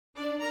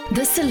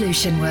The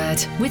Solution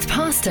Word with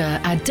Pastor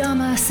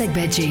Adama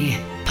Segbeji.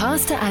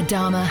 Pastor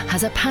Adama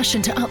has a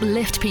passion to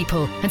uplift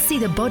people and see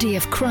the body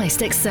of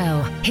Christ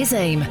excel. His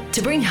aim,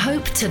 to bring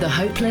hope to the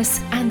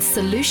hopeless and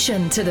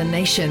solution to the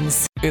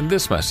nations. In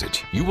this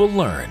message, you will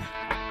learn.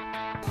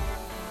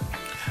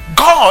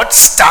 God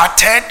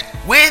started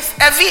with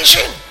a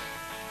vision.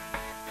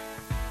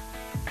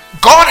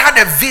 God had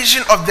a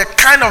vision of the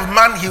kind of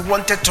man he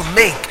wanted to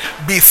make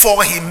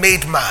before he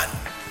made man.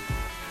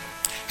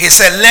 He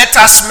said, let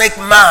us make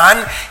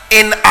man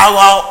in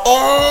our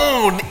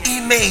own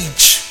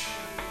image.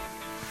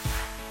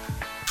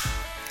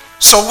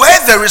 So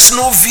where there is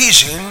no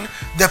vision,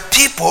 the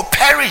people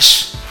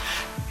perish.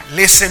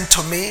 Listen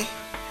to me.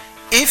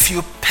 If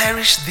you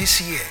perish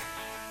this year,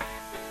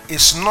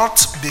 it's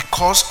not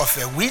because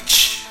of a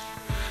witch.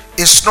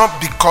 It's not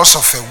because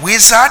of a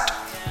wizard.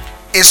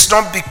 It's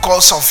not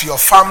because of your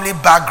family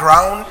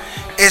background.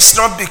 It's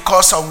not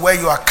because of where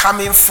you are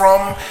coming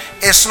from.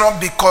 It's not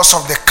because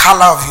of the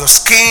color of your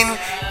skin.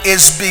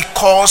 It's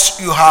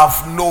because you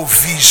have no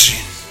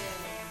vision.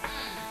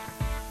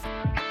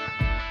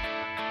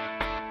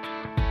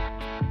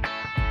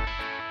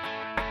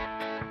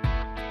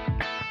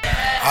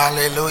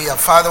 Hallelujah.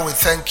 Father, we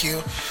thank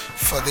you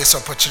for this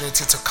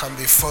opportunity to come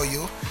before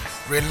you.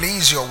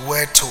 Release your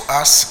word to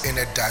us in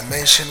a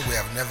dimension we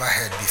have never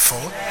heard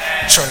before.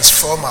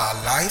 Transform our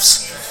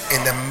lives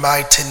in the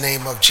mighty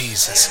name of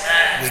Jesus.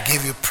 We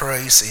give you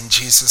praise in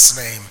Jesus'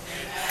 name.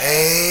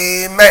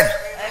 Amen.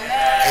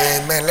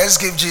 Amen. Let's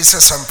give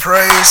Jesus some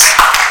praise,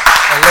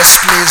 and let's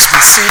please be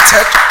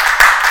seated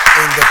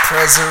in the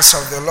presence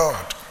of the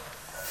Lord.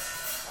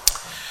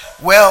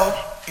 Well,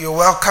 you're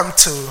welcome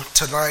to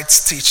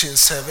tonight's teaching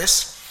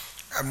service.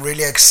 I'm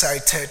really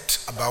excited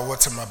about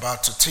what I'm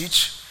about to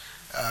teach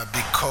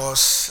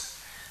because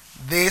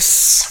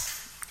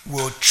this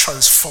will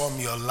transform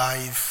your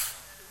life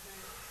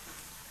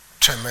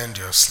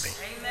tremendously.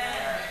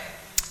 Amen.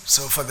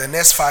 So for the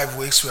next 5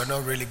 weeks, we're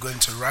not really going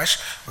to rush.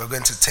 We're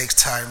going to take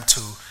time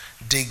to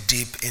dig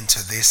deep into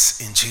this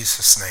in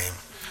Jesus' name.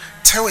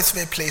 Turn with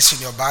me, please,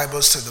 in your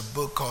Bibles to the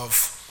book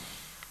of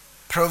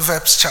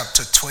Proverbs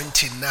chapter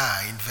 29,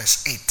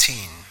 verse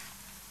 18.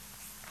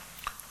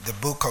 The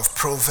book of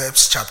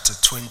Proverbs chapter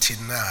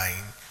 29,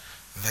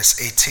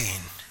 verse 18.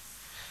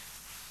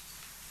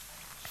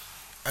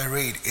 I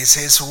read, it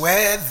says,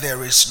 where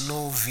there is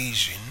no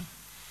vision,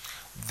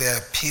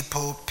 the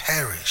people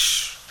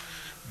perish,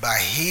 but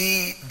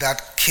he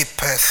that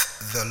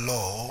keepeth the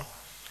law,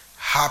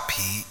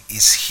 happy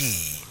is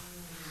he.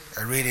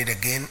 I read it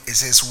again. It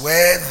says,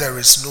 where there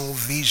is no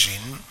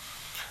vision,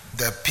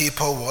 the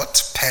people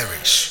what?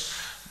 Perish.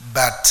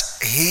 But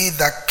he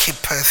that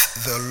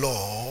keepeth the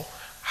law,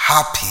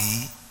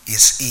 happy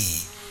is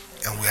he.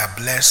 And we are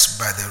blessed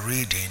by the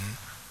reading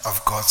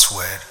of God's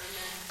word.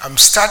 I'm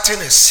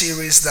starting a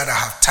series that I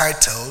have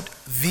titled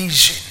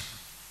Vision.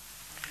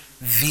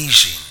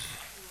 Vision.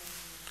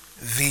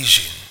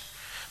 Vision.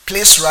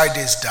 Please write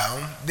this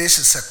down. This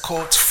is a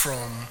quote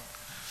from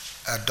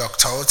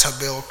Dr.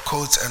 Otabil,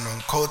 quote and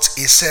unquote.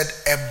 He said,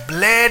 a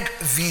blurred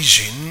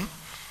vision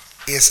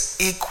is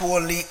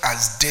equally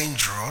as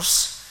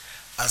dangerous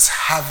as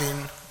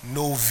having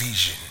no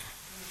vision.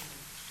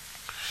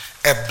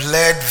 A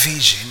blurred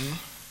vision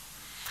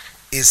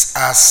is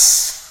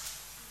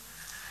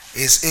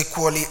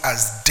equally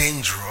as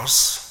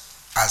dangerous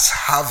as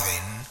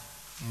having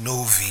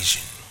no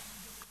vision.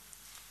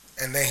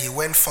 And then he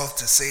went forth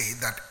to say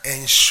that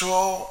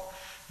ensure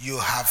you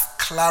have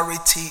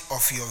clarity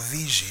of your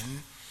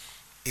vision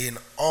in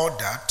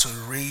order to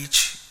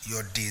reach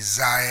your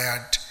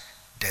desired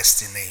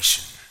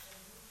destination.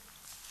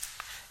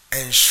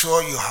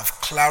 Ensure you have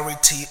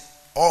clarity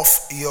of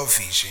your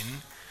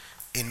vision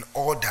in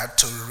order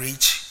to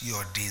reach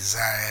your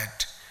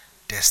desired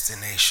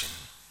destination.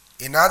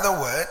 In other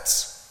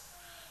words,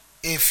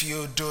 if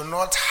you do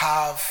not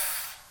have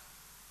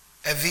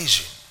a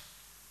vision,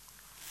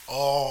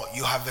 or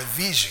you have a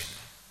vision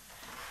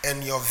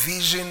and your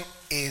vision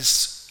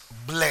is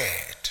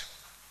blurred,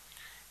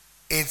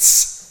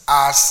 it's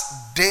as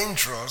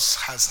dangerous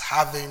as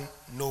having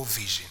no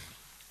vision.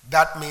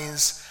 That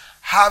means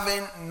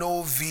having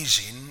no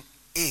vision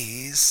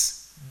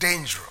is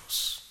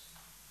dangerous.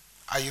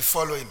 Are you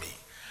following me?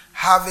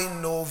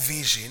 Having no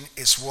vision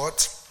is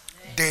what?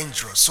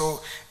 Dangerous.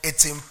 So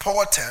it's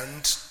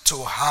important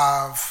to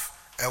have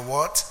a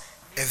what?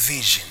 A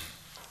vision.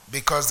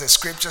 Because the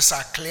scriptures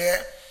are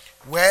clear.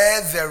 Where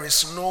there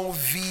is no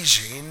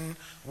vision,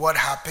 what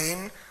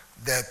happened?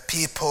 The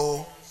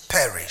people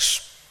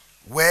perish.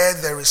 Where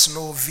there is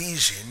no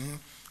vision,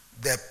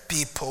 the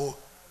people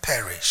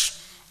perish.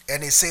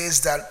 And it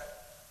says that,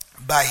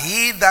 but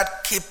he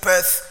that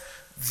keepeth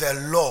the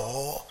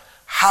law,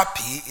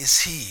 happy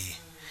is he.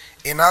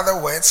 In other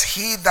words,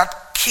 he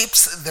that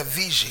keeps the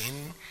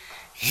vision,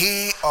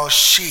 he or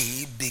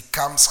she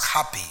becomes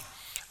happy.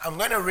 I'm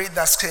going to read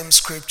that same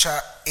scripture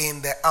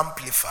in the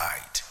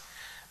Amplified.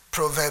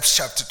 Proverbs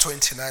chapter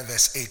 29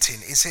 verse 18.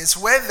 It says,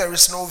 where there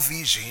is no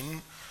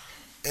vision,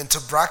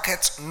 into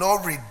brackets, no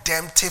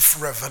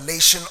redemptive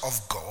revelation of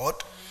God,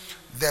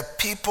 the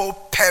people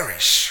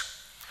perish,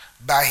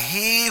 but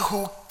he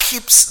who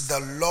keeps the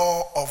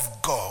law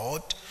of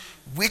God,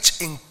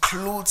 which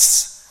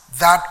includes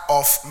that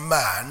of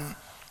man,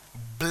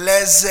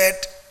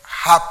 blessed,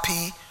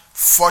 happy,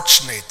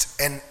 fortunate,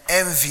 and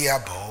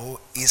enviable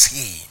is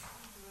he.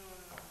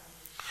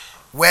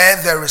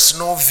 Where there is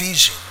no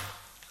vision,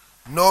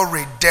 no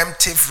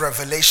redemptive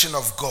revelation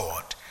of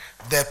God,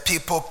 the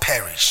people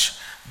perish.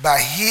 But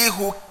he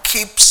who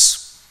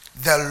keeps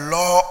the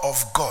law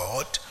of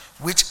God,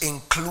 which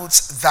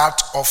includes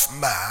that of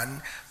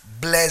man,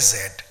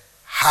 blessed,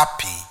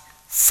 happy,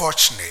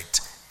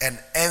 fortunate, and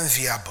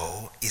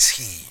enviable is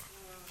he.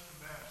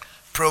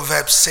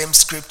 Proverbs, same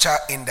scripture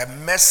in the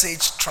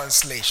Message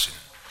translation.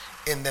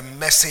 In the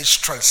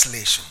Message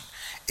translation,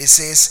 it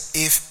says,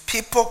 if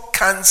people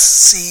can't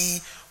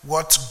see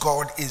what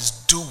God is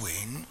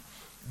doing,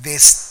 they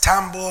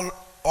stumble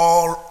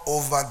all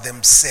over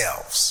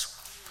themselves.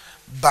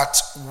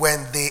 But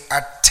when they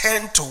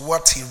attend to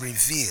what he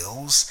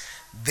reveals,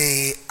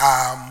 they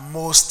are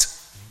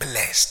most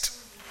blessed.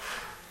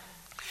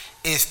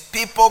 If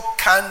people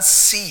can't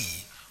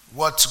see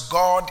what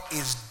God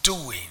is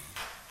doing,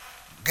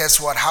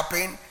 guess what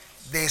happened?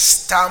 They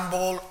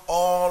stumble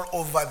all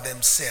over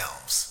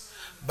themselves.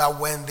 But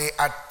when they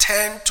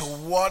attend to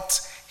what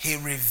he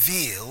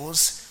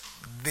reveals,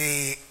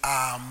 they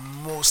are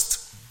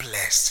most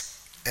blessed.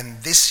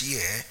 And this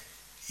year,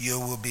 you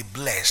will be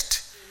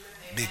blessed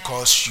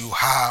because you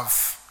have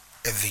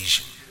a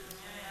vision.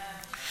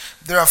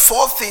 There are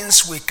 4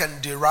 things we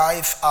can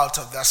derive out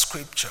of that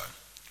scripture.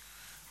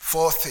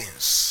 4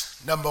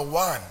 things. Number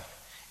 1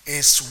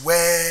 is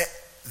where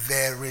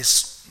there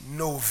is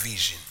no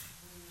vision.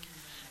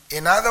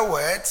 In other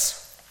words,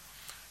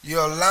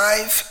 your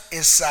life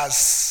is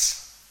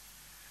as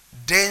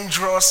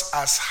dangerous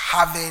as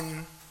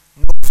having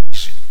no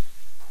vision.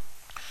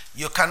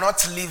 You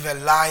cannot live a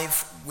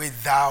life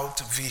without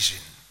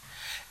vision.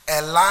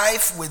 A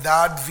life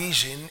without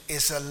vision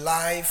is a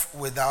life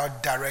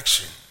without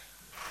direction.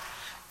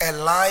 A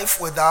life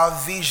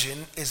without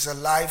vision is a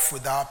life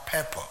without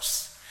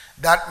purpose.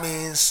 That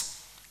means,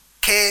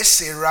 que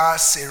sera,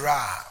 sera,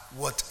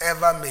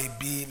 whatever may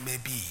be, may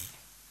be.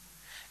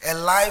 A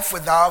life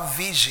without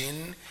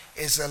vision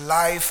is a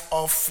life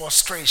of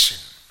frustration.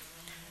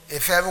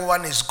 If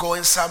everyone is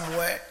going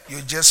somewhere,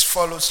 you just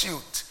follow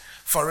suit.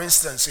 For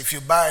instance, if you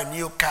buy a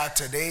new car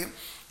today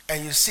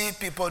and you see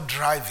people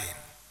driving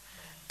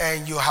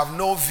and you have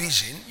no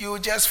vision, you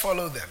just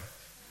follow them.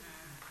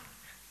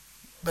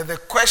 But the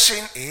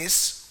question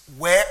is,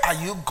 where are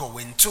you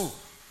going to?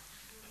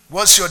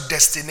 What's your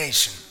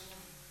destination?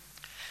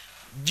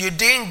 You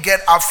didn't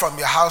get up from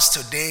your house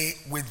today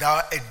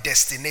without a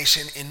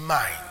destination in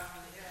mind.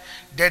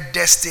 The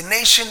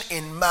destination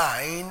in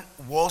mind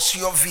was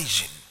your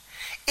vision.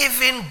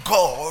 Even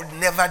God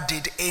never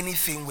did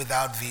anything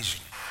without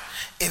vision.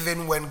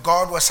 Even when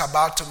God was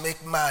about to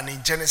make man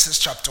in Genesis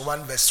chapter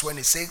 1 verse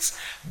 26,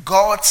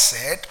 God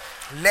said,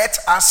 let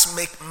us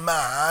make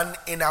man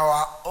in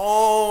our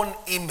own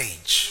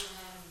image.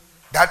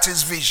 That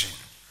is vision.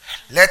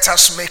 Let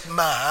us make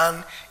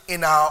man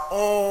in our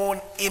own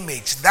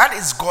image. That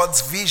is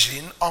God's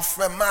vision of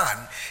a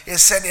man. He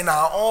said, in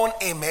our own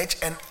image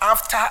and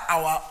after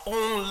our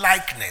own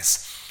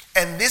likeness.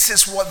 And this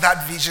is what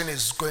that vision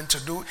is going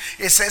to do.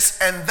 It says,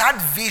 and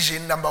that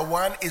vision, number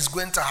 1, is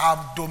going to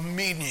have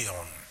dominion.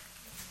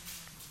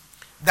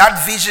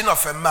 That vision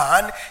of a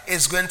man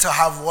is going to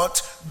have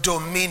what?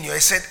 Dominion. He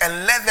said,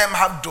 and let them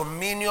have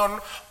dominion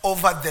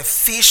over the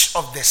fish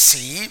of the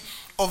sea,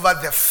 over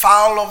the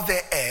fowl of the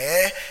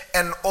air,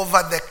 and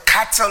over the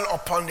cattle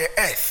upon the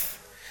earth.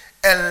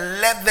 And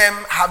let them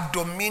have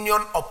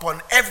dominion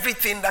upon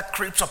everything that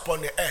creeps upon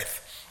the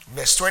earth.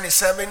 Verse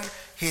 27,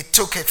 he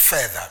took it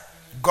further.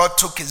 God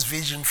took his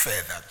vision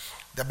further.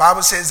 The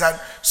Bible says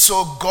that,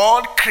 so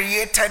God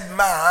created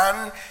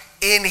man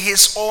in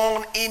his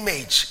own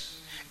image.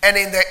 And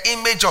in the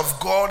image of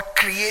God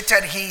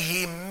created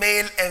he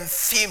male and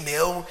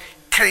female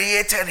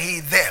created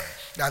he them.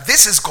 Now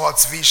this is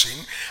God's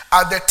vision.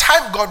 At the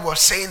time God was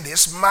saying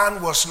this,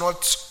 man was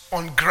not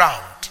on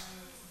ground.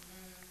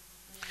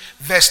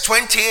 Verse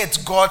 28,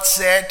 God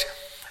said,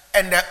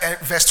 and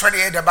verse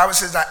 28, the Bible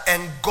says that,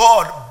 and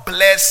God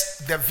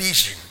blessed the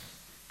vision.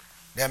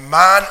 The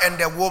man and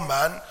the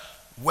woman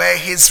were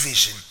his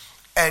vision.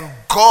 And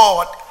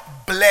God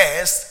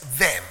blessed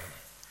them.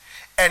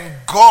 And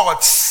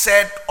God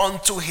said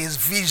unto his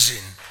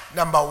vision,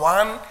 number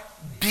 1,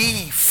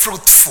 be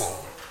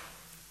fruitful.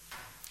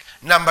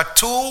 Number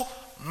 2,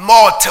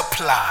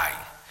 multiply.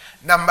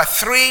 Number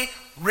 3,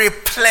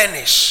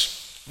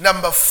 replenish.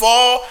 Number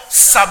 4,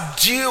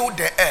 subdue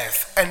the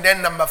earth. And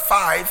then number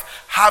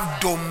 5, have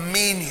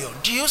dominion.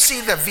 Do you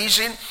see the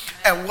vision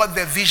and what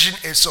the vision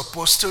is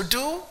supposed to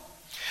do?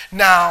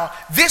 Now,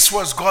 this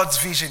was God's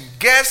vision.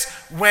 Guess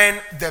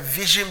when the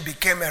vision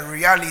became a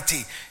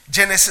reality?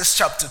 Genesis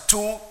chapter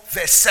 2,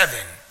 verse 7.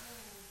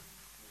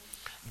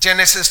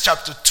 Genesis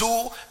chapter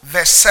 2,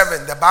 verse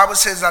 7. The Bible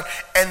says that,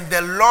 and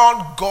the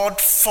Lord God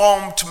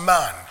formed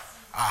man.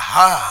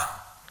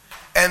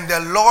 And the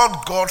Lord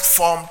God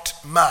formed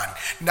man.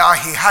 Now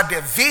he had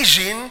a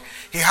vision.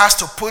 He has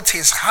to put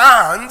his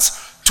hands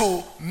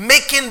to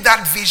making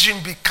that vision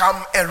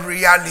become a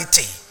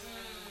reality.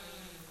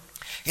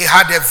 He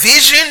had a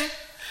vision.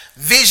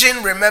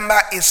 Vision, remember,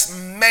 is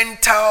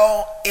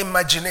mental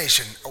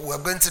imagination. We're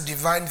going to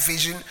define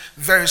vision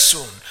very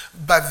soon.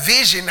 But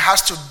vision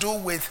has to do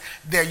with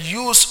the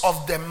use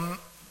of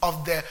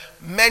the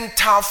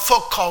mental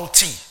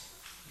faculty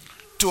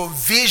to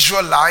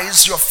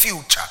visualize your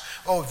future.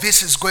 Oh,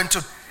 this is going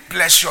to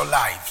bless your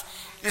life.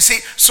 You see,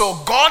 so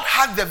God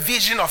had the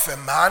vision of a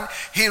man.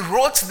 He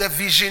wrote the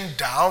vision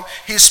down.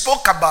 He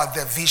spoke about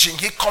the vision.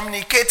 He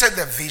communicated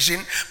the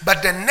vision.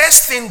 But the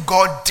next thing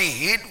God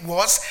did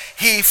was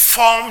he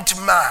formed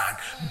man.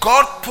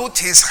 God put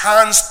his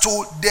hands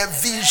to the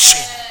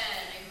vision.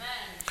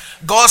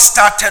 God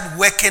started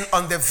working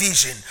on the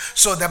vision.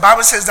 So the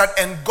Bible says that,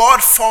 and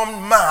God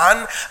formed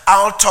man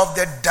out of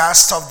the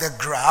dust of the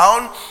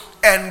ground.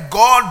 And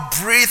God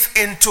breathed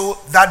into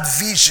that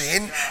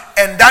vision,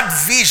 and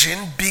that vision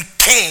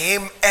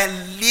became a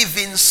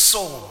living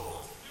soul.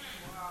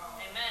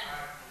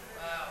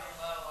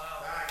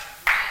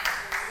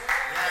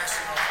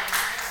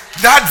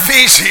 That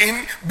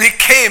vision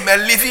became a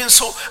living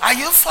soul. Are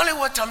you following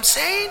what I'm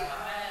saying?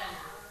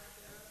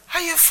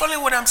 Are you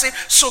following what I'm saying?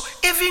 So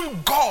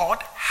even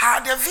God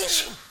had a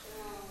vision.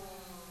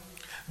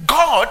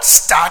 God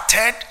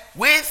started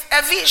with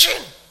a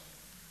vision.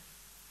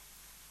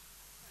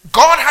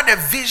 God had a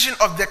vision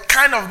of the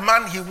kind of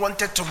man he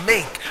wanted to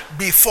make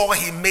before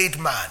he made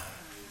man.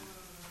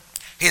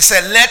 He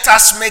said, let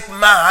us make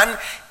man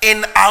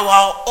in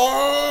our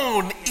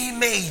own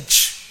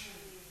image.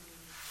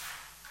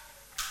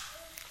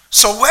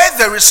 So where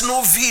there is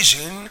no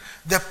vision,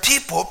 the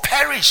people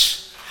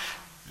perish.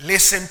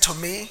 Listen to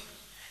me.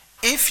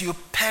 If you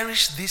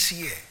perish this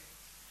year,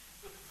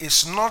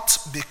 it's not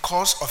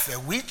because of a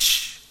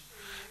witch.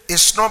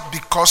 It's not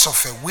because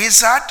of a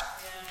wizard.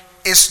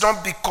 It's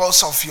not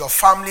because of your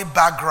family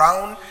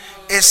background.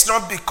 It's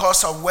not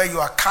because of where you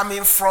are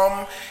coming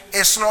from.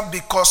 It's not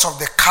because of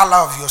the color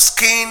of your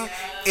skin.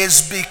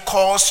 It's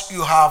because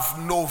you have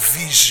no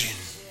vision.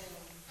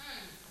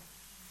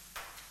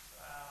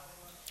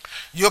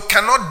 You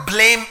cannot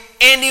blame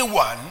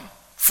anyone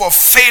for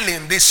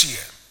failing this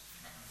year.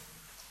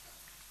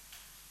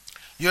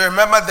 You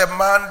remember the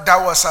man that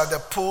was at the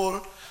pool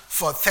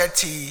for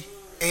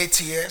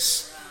 38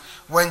 years?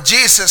 When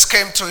Jesus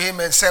came to him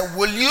and said,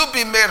 will you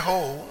be made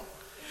whole?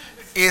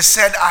 He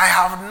said, I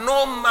have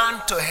no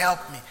man to help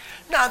me.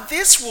 Now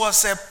this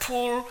was a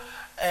pool,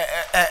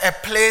 a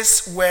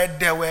place where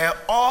there were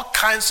all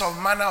kinds of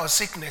manner of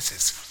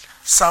sicknesses.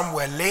 Some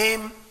were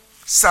lame,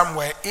 some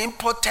were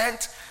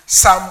impotent,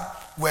 some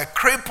were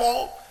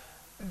crippled,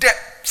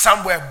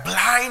 some were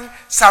blind,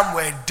 some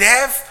were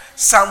deaf,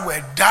 some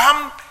were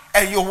dumb,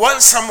 and you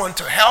want someone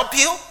to help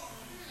you?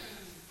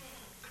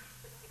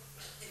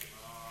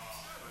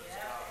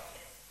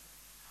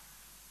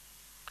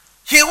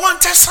 He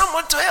wanted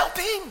someone to help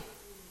him.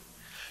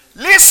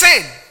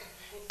 Listen,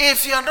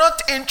 if you're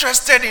not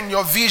interested in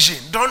your vision,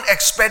 don't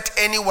expect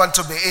anyone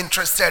to be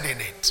interested in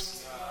it.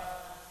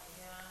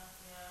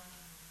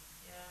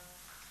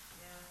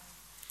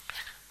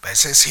 But it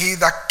says, he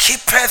that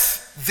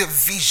keepeth the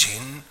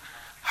vision,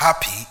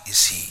 happy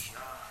is he.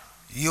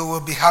 You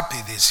will be happy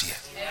this year.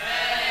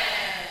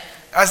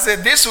 I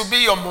said, this will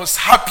be your most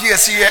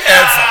happiest year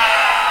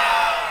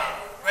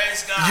ever.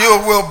 Praise God.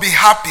 You will be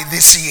happy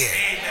this year.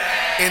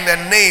 In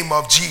the name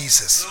of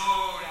Jesus.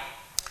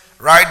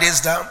 Write this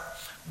down.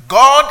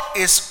 God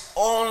is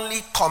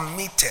only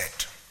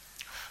committed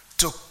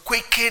to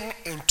quicken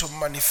into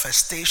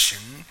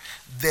manifestation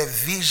the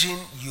vision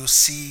you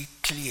see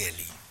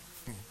clearly.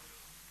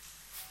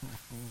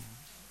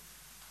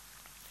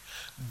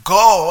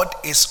 God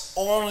is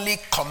only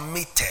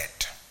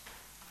committed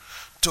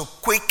to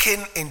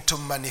quicken into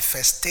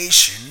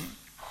manifestation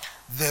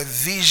the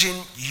vision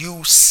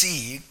you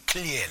see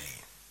clearly.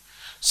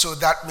 So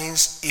that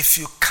means if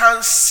you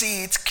can't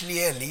see it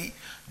clearly,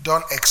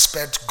 don't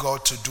expect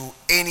God to do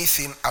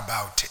anything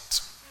about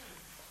it.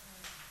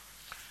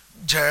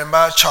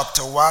 Jeremiah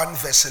chapter 1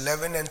 verse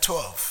 11 and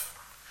 12.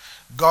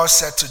 God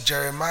said to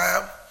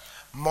Jeremiah,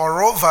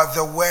 moreover,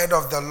 the word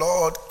of the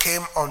Lord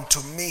came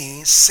unto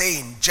me,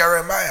 saying,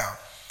 Jeremiah,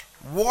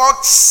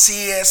 what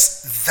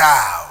seest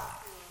thou?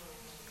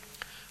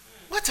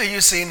 What are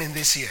you seeing in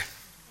this year?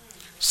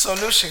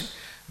 Solution.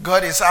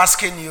 God is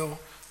asking you,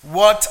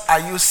 what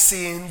are you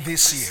seeing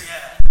this year?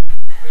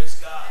 Praise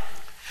God.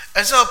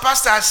 And so,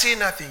 Pastor, I see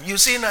nothing. You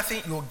see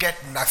nothing, you'll get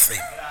nothing.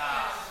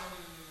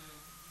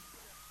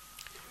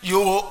 You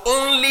will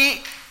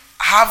only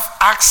have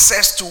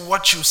access to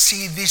what you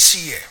see this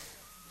year.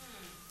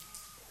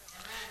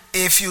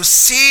 If you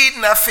see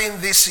nothing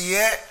this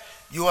year,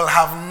 you will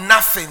have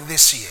nothing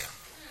this year.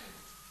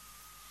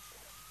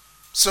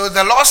 So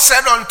the Lord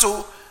said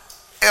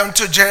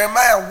unto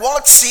Jeremiah,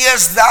 what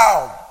seest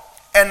thou?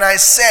 And I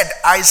said,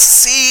 I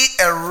see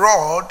a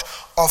rod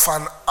of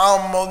an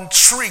almond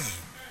tree.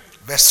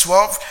 Verse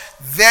 12,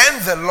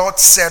 then the Lord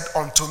said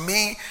unto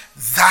me,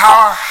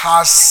 thou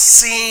hast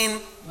seen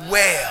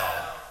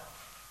well.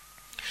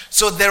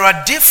 So there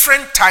are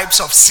different types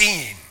of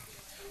seeing.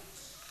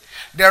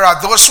 There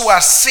are those who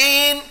are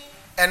seeing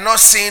and not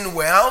seeing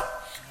well,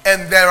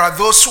 and there are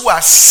those who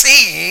are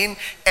seeing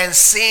and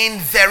seeing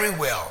very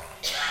well.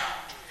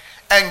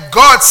 And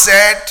God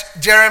said,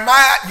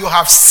 Jeremiah, you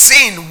have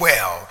seen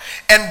well.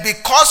 And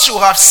because you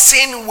have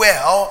seen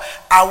well,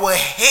 I will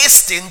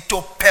hasten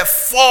to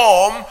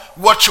perform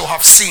what you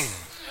have seen.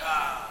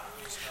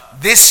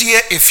 This year,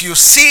 if you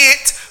see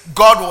it,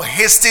 God will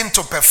hasten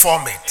to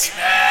perform it.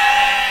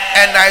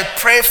 And I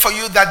pray for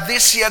you that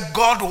this year,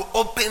 God will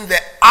open the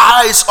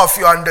eyes of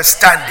your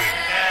understanding.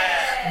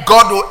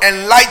 God will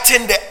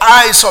enlighten the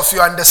eyes of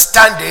your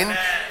understanding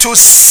to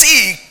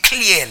see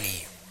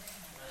clearly.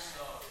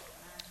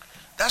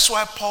 That's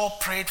why Paul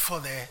prayed for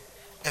the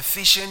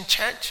Ephesian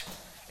church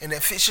in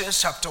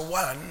Ephesians chapter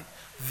 1,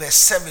 verse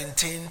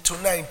 17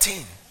 to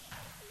 19.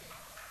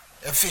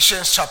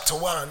 Ephesians chapter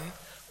 1,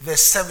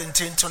 verse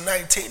 17 to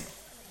 19.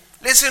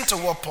 Listen to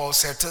what Paul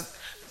said to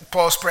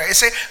Paul's prayer. He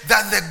said,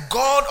 that the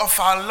God of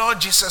our Lord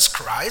Jesus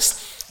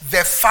Christ,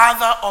 the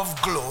Father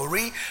of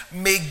glory,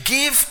 may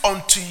give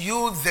unto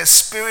you the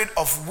spirit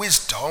of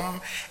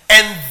wisdom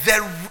and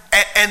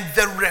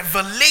the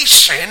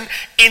revelation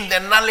in the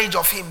knowledge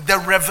of him. The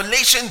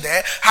revelation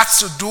there has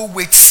to do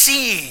with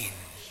seeing.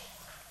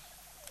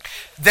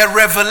 The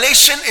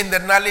revelation in the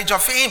knowledge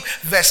of him.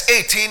 Verse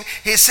 18,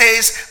 he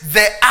says,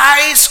 the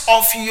eyes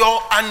of your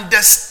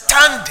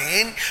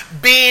understanding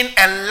being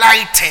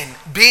enlightened,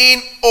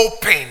 being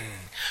open,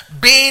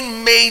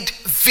 being made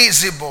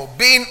visible,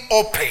 being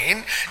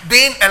open,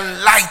 being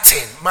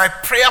enlightened. My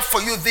prayer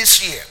for you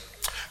this year,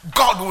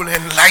 God will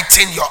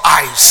enlighten your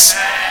eyes.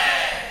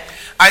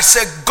 I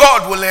said,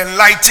 God will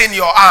enlighten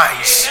your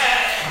eyes.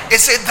 It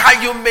said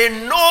that you may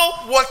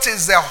know what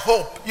is the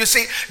hope. You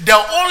see, the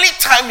only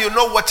time you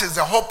know what is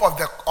the hope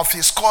of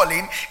his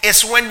calling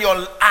is when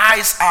your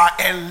eyes are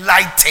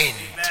enlightened.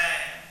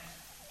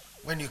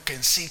 When you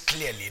can see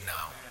clearly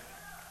now.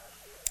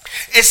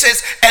 It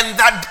says,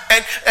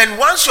 and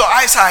once your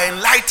eyes are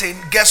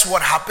enlightened, guess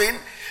what happened?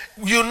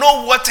 You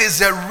know what is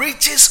the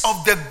riches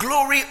of the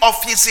glory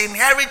of his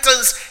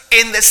inheritance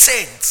in the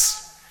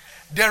saints.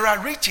 There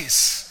are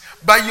riches,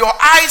 but your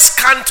eyes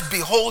can't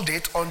behold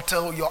it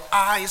until your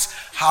eyes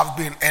have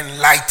been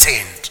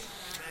enlightened.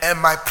 And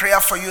my prayer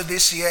for you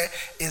this year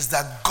is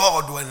that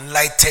God will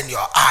enlighten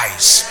your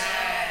eyes.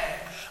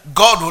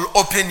 God will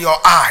open your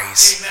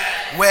eyes.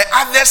 Where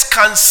others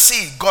can't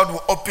see, God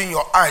will open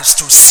your eyes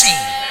to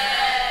see.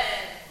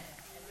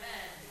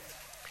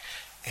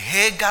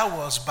 Hagar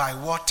was by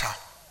water.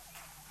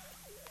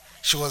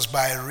 She was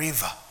by a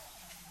river.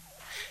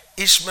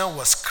 Ishmael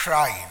was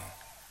crying,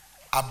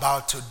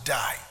 about to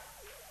die.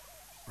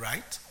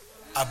 Right?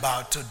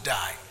 About to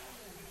die.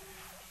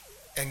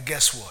 And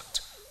guess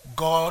what?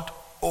 God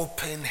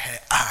opened her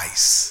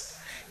eyes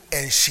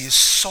and she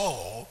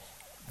saw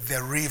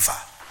the river.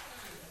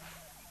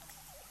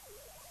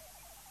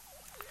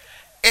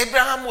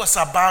 Abraham was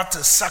about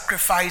to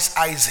sacrifice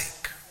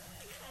Isaac.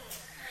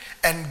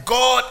 And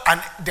God,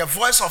 and the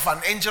voice of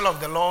an angel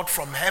of the Lord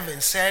from heaven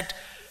said,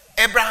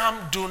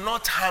 Abraham, do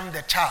not harm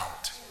the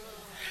child.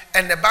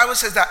 And the Bible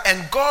says that,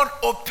 and God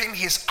opened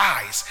his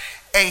eyes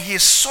and he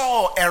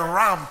saw a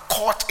ram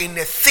caught in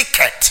a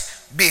thicket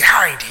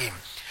behind him.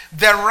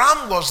 The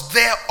ram was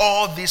there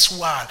all this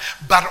while,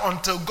 but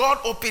until God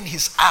opened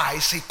his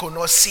eyes, he could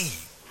not see.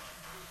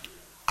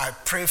 I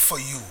pray for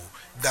you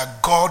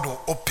that God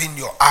will open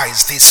your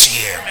eyes this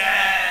year.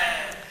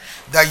 Amen.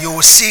 That you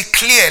will see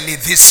clearly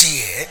this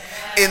year.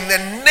 Amen. In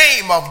the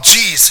name of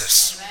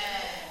Jesus. Amen.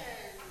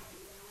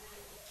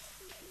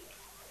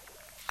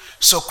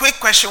 So quick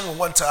question we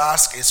want to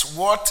ask is,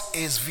 what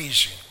is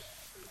vision?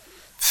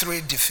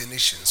 3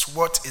 definitions.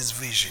 What is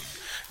vision?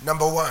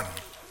 Number 1,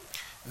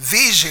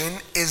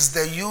 vision is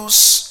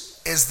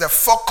the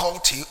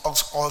faculty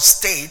or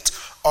state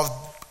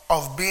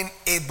of being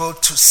able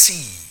to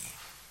see.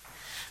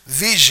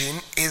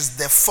 Vision is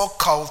the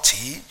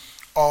faculty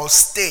or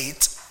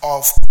state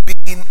of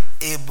being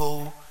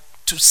able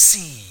to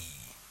see.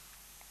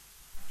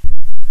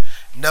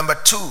 Number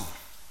 2,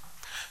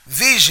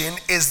 vision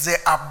is the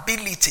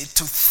ability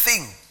to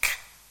think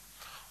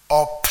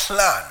or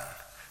plan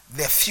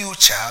the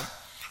future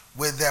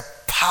with the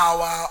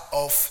power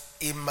of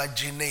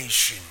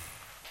imagination.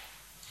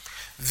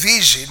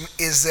 Vision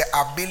is the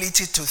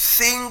ability to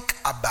think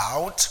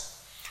about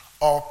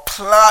or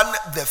plan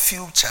the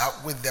future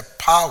with the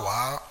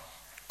power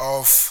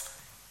of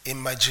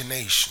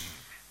imagination.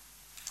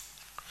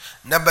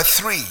 Number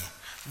 3,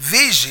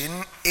 vision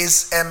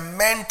is a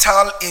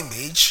mental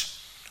image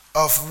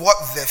of what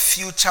the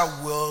future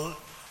will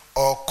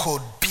or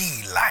could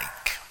be like.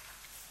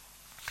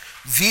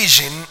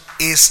 Vision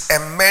is a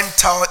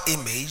mental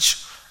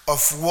image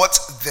of what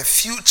the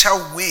future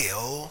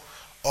will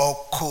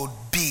or could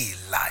be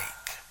like.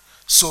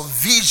 So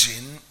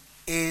vision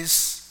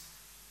is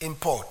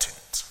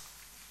important.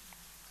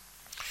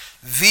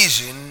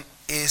 Vision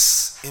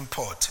is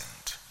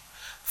important.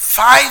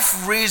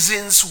 5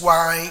 reasons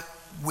why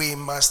we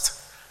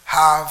must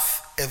have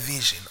a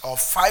vision, or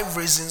 5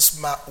 reasons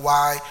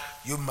why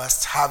you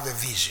must have a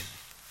vision.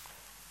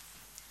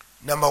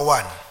 Number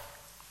 1,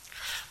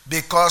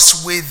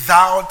 because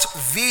without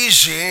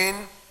vision,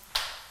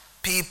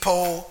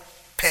 people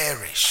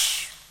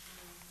perish.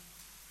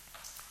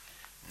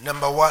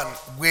 Number 1,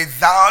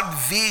 without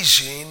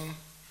vision,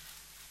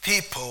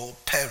 people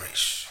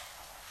perish.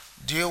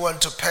 Do you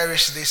want to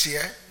perish this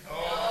year? No.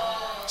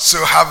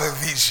 So have a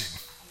vision.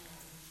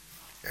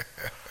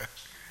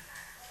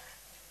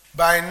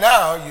 By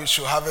now, you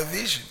should have a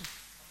vision.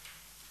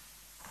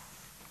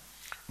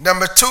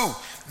 Number 2,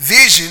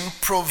 vision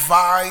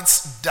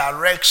provides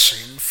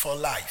direction for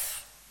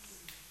life.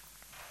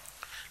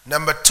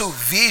 Number 2,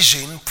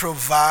 vision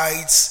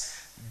provides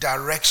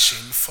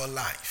direction for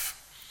life.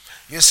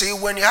 You see,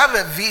 when you have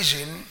a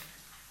vision,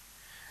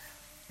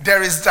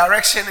 there is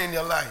direction in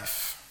your life.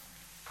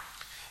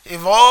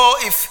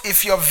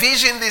 If your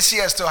vision this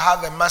year is to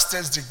have a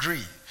master's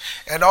degree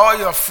and all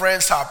your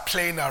friends are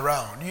playing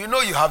around, you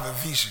know you have a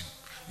vision.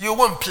 You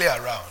won't play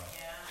around.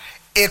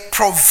 Yeah. It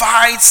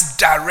provides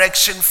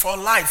direction for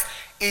life.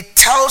 It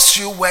tells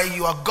you where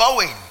you are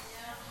going.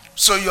 Yeah.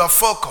 So you are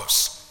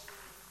focused.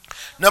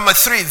 Number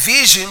 3,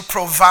 vision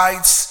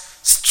provides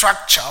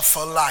structure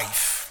for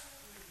life.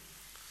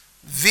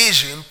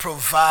 Vision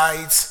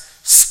provides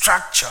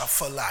structure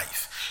for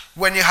life.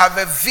 When you have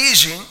a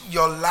vision,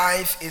 your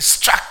life is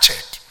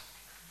structured.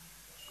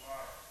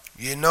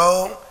 You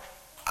know,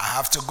 I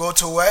have to go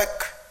to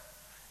work.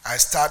 I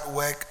start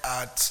work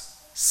at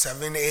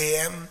 7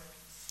 a.m.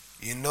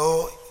 You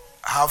know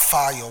how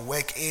far your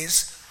work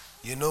is.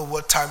 You know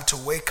what time to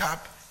wake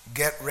up,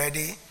 get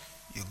ready.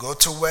 You go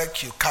to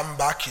work, you come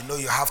back. You know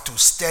you have to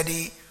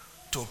study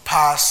to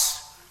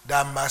pass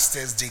that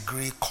master's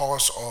degree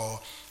course or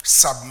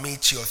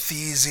submit your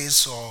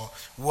thesis or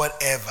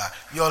whatever.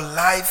 Your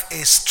life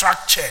is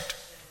structured.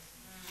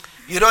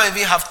 You don't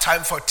even have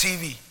time for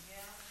TV.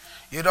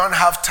 You don't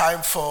have time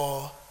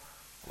for,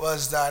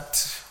 what's that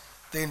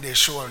thing they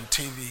show on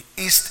TV?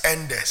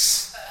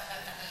 EastEnders.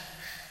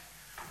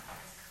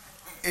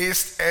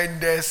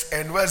 EastEnders,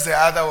 and what's the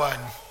other one?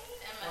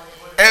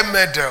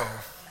 Emmerdale.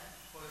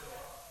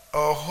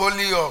 Or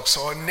Hollyoaks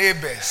or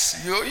Neighbors.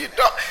 You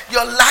don't,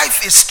 your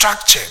life is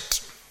structured.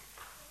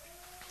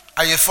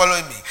 Are you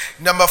following me?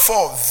 Number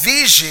 4,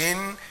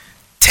 vision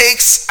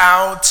takes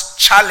out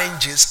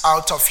challenges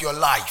out of your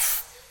life.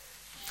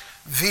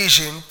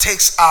 Vision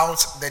takes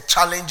out the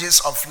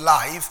challenges of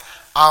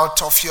life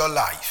out of your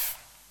life.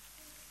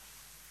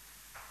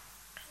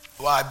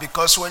 Why?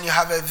 Because when you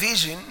have a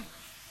vision,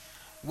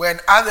 when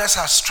others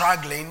are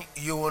struggling,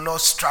 you will not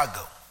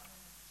struggle.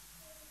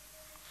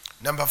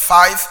 Number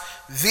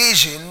 5,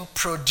 vision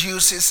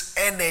produces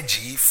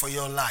energy for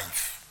your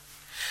life.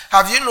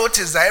 Have you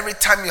noticed that every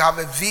time you have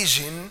a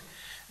vision,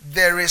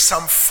 there is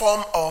some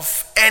form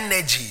of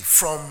energy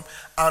from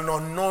an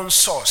unknown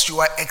source? You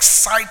are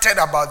excited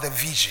about the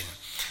vision,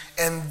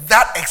 and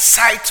that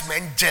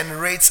excitement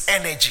generates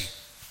energy.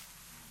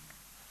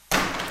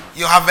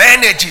 You have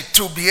energy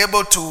to be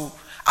able to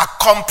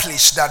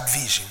accomplish that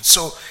vision.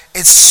 So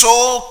it's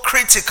so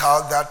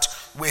critical that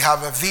we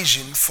have a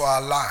vision for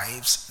our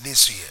lives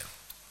this year.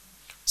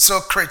 So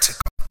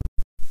critical.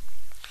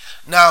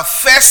 Now,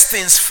 first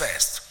things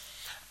first.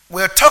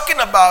 We're talking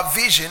about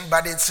vision,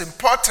 but it's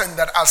important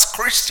that as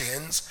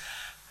Christians,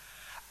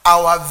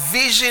 our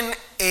vision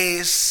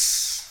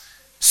is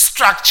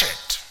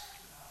structured.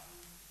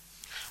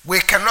 We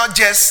cannot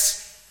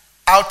just,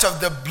 out of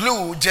the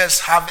blue,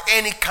 just have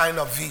any kind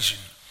of vision.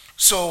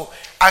 So,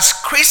 as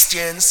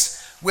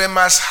Christians, we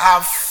must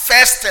have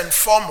first and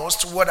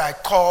foremost what I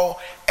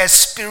call a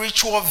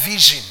spiritual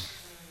vision.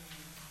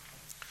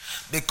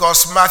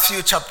 Because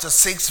Matthew chapter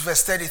 6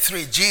 verse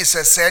 33,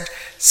 Jesus said,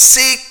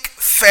 "Seek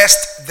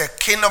first the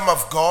kingdom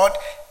of God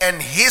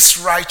and his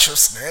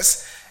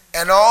righteousness,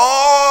 and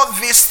all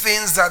these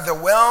things that the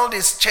world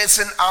is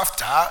chasing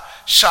after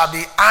shall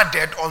be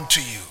added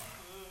unto you."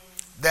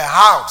 The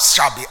house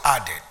shall be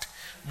added.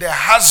 The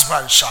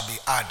husband shall be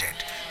added.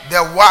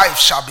 The wife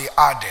shall be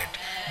added.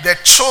 The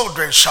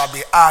children shall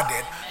be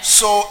added.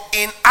 So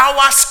in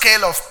our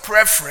scale of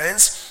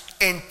preference,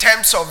 in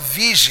terms of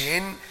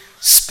vision,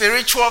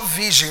 spiritual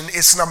vision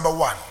is number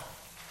 1.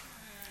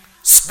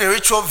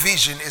 Spiritual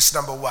vision is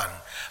number 1.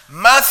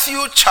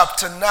 Matthew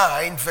chapter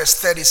 9 verse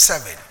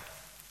 37.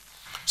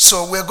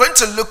 So we're going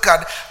to look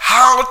at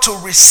how to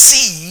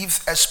receive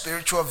a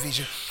spiritual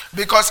vision.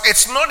 Because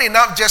it's not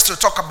enough just to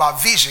talk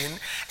about vision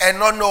and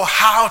not know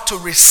how to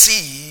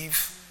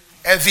receive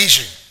a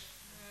vision.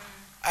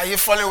 Are you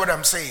following what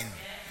I'm saying?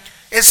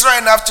 It's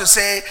not enough to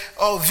say,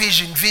 oh,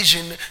 vision,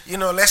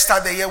 let's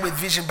start the year with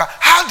vision. But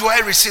how do I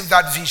receive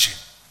that vision?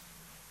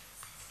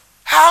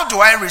 How do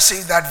I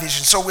receive that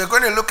vision? So we're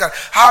going to look at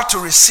how to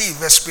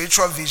receive a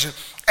spiritual vision.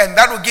 And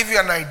that will give you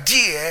an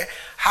idea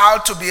how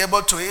to be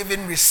able to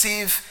even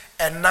receive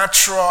a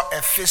natural,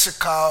 a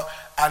physical,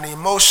 an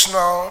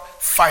emotional,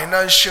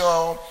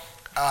 financial,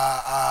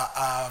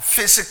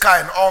 physical,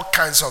 and all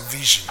kinds of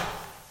vision.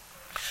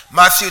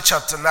 Matthew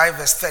chapter 9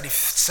 verse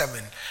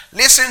 37.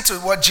 Listen to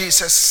what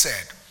Jesus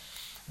said.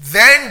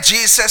 Then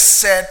Jesus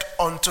said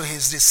unto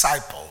his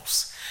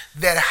disciples,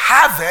 the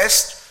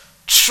harvest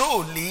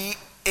truly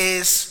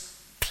is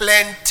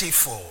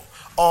plentiful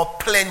or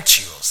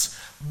plenteous,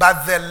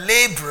 but the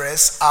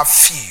laborers are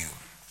few.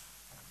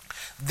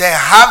 The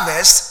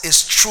harvest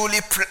is truly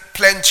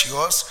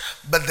plenteous,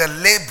 but the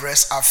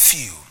laborers are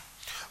few.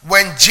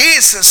 When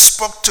Jesus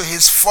spoke to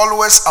his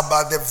followers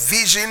about the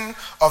vision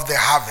of the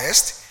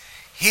harvest,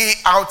 he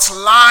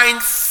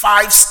outlined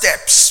 5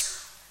 steps.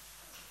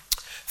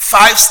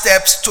 5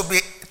 steps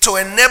to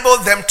enable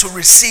them to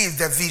receive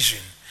the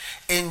vision.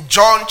 In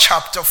John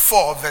chapter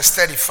 4, verse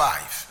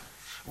 35.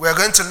 We're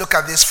going to look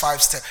at these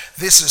 5 steps.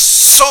 This is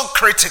so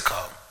critical.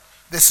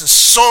 This is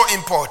so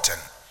important.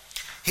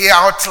 He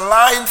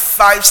outlined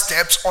 5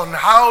 steps on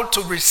how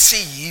to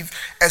receive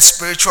a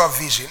spiritual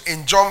vision.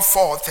 In John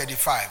 4,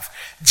 35.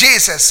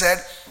 Jesus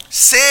said,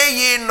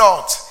 say ye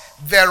not,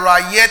 there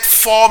are yet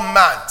 4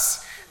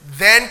 months,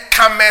 then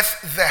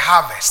cometh the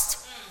harvest.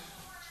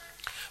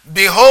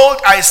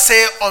 Behold, I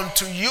say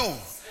unto you,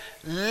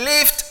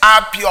 lift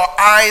up your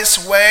eyes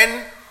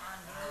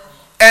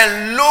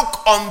and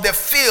look on the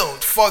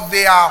field, for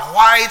they are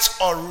white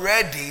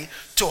already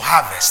to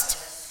harvest.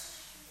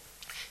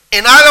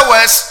 In other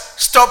words,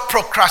 stop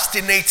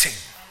procrastinating.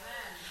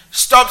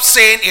 Stop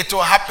saying it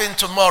will happen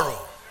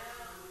tomorrow.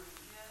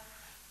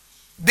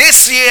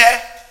 This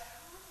year,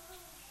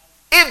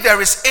 if there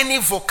is any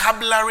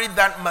vocabulary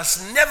that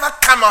must never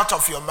come out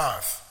of your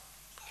mouth,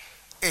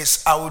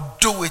 is I will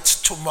do it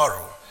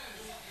tomorrow.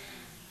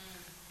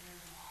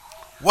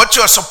 What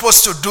you're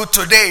supposed to do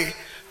today,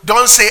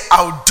 don't say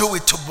I'll do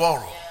it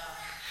tomorrow.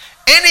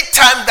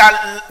 Anytime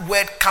that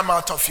word come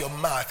out of your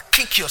mouth,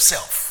 kick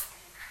yourself.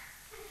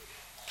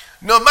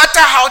 No matter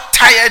how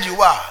tired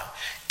you are,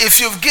 if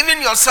you've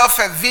given yourself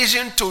a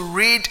vision to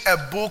read a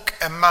book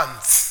a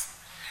month,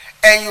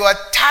 and you are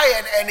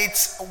tired and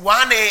it's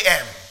 1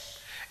 a.m.,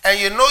 and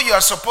you know you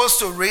are supposed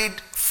to read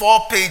 4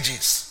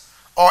 pages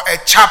or a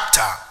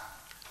chapter,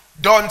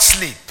 don't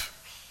sleep.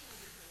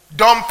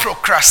 Don't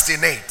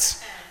procrastinate.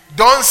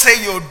 Don't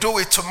say you'll do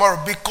it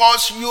tomorrow,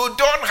 because you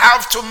don't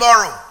have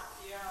tomorrow.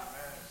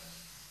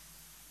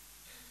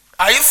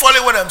 Are you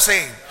following what I'm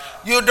saying?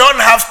 You don't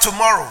have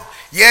tomorrow.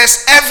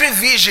 Yes, every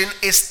vision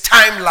is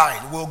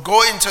timeline. We'll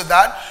go into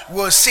that.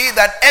 We'll see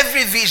that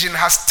every vision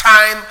has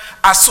time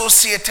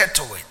associated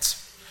to it.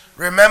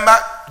 Remember,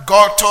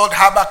 God told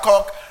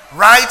Habakkuk,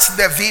 write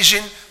the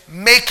vision,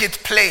 make it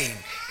plain.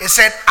 He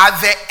said,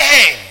 at the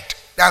end,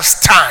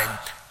 that's time,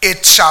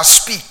 it shall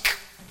speak.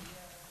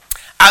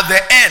 At the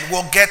end,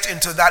 we'll get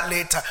into that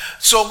later.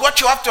 So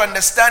what you have to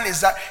understand is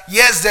that,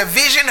 yes, the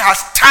vision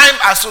has time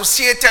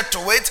associated to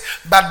it,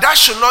 but that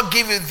should not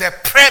give you the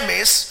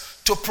premise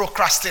to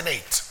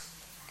procrastinate.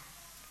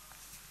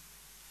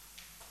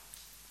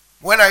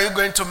 When are you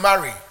going to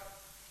marry?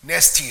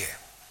 Next year.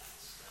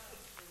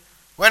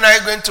 When are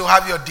you going to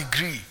have your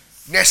degree?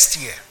 Next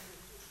year.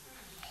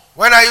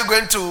 When are you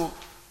going to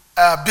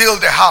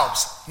build a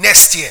house?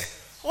 Next year.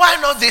 Why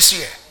not this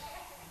year?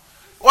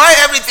 Why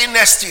everything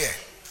next year?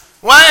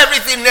 Why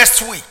everything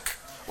next week?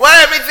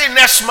 Why everything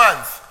next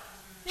month?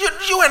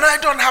 You and I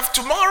don't have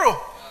tomorrow.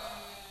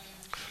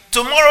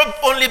 Tomorrow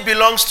only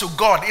belongs to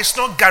God. It's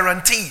not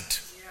guaranteed.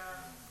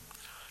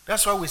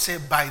 That's why we say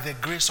by the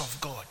grace of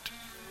God.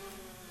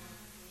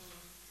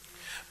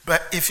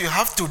 But if you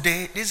have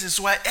today, this is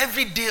why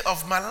every day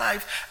of my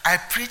life I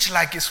preach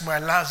like it's my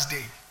last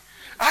day.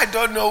 I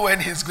don't know when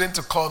he's going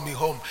to call me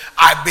home.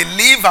 I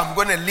believe I'm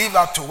going to live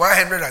up to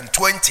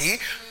 120,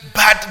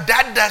 but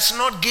that does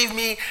not give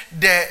me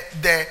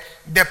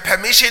the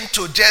permission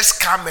to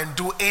just come and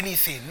do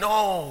anything.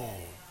 No.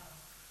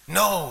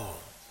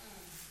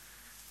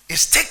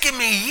 It's taken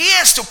me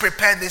years to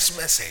prepare this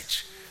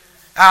message.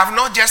 I have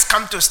not just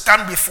come to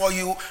stand before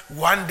you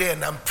one day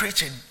and I'm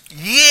preaching.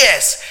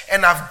 Years,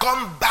 and I've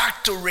gone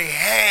back to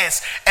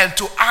rehearse and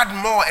to add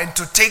more and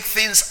to take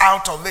things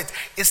out of it.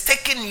 It's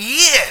taken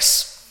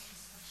years.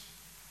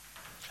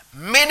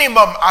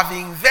 Minimum, I've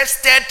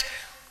invested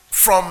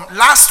from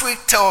last week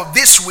till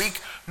this week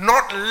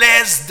not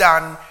less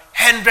than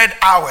 100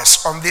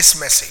 hours on this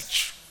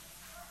message.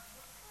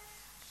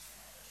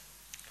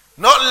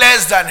 Not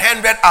less than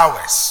 100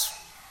 hours.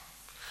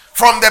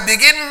 From the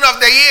beginning of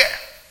the year.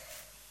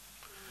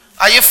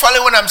 Are you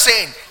following what I'm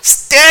saying?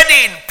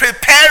 Studying,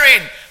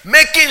 preparing,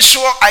 making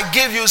sure I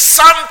give you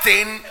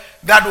something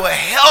that will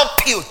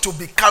help you to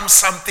become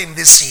something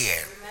this year.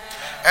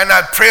 And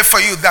I pray for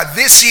you that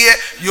this year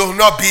you'll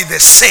not be the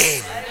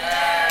same.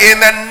 In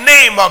the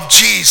name of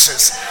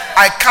Jesus,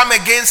 I come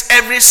against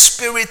every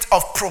spirit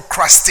of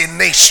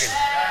procrastination.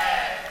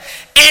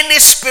 Any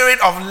spirit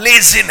of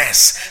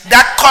laziness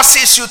that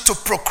causes you to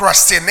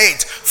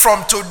procrastinate,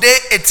 from today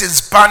it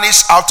is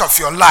banished out of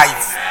your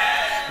life.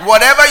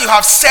 Whatever you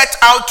have set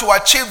out to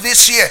achieve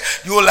this year,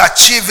 you will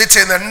achieve it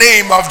in the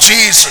name of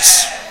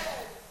Jesus.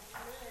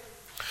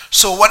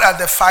 So what are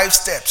the 5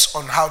 steps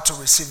on how to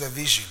receive a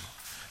vision?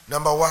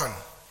 Number 1,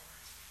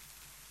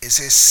 it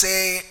says,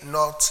 say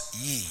not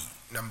ye.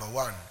 Number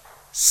 1,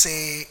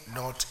 say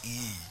not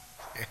ye.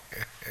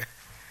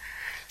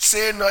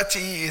 Say not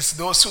ye is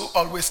those who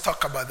always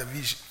talk about the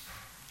vision.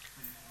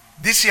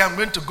 This year I'm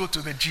going to go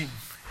to the gym.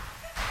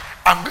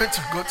 I'm going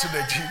to go to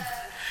the gym.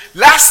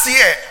 Last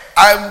year,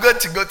 I'm going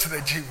to go to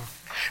the gym.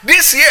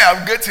 This year,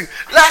 I'm going to.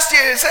 Last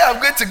year, you said,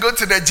 I'm going to go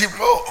to the gym.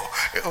 Oh,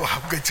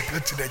 I'm going to go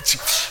to the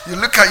gym.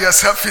 You look at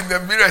yourself in the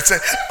mirror and say,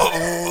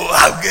 oh,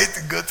 I'm going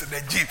to go to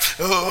the gym.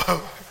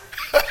 Oh.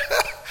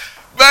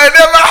 But it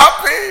never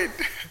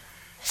happened.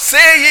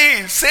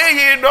 Say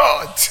ye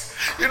not.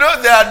 You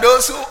know, there are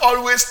those who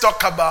always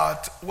talk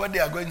about what they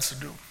are going to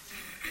do.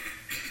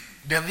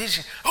 Their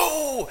vision.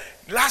 Oh,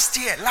 last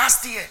year.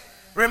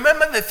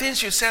 Remember the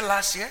things you said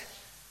last year?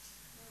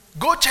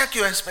 Go check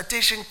your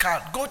expectation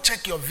card. Go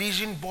check your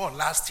vision board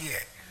last year.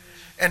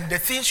 And the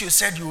things you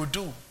said you would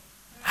do.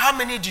 How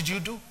many did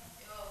you do?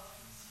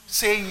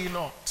 Say ye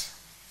not.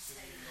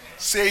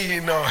 Say ye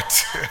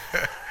not.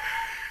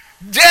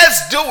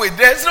 Just do it.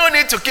 There's no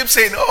need to keep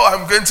saying, oh,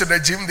 I'm going to the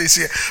gym this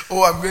year.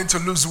 Oh, I'm going to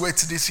lose weight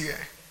this year.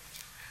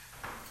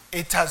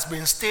 It has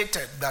been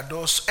stated that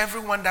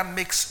everyone that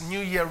makes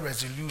New Year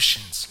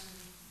resolutions,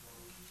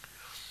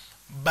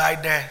 by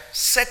the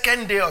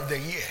second day of the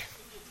year,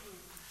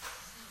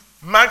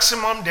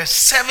 maximum the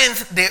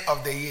 7th day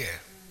of the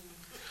year,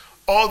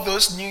 all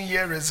those New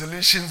Year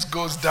resolutions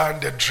goes down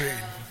the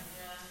drain.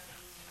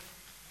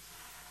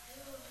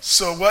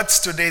 So what's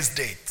today's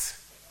date?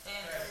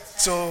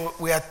 So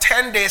we are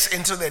 10 days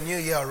into the new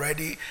year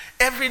already.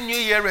 Every New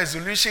Year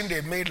resolution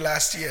they made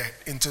last year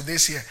into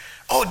this year.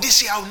 Oh,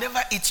 this year I'll never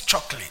eat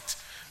chocolate.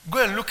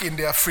 Go and look in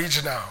their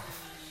fridge now.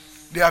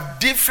 They have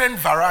different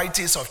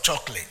varieties of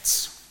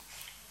chocolates.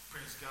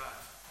 Praise God.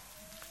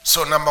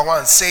 So number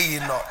one, say ye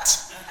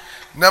not.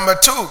 Number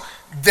two,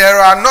 there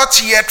are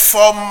not yet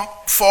 4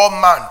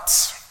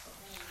 months.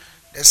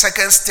 The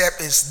second step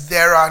is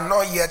there are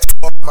not yet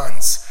 4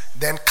 months.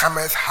 Then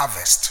cometh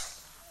harvest.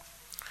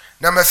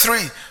 Number 3,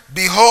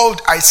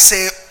 behold, I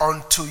say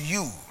unto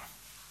you.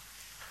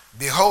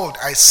 Behold,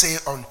 I say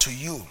unto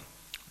you.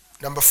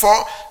 Number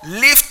 4,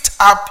 lift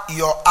up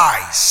your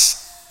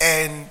eyes.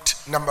 And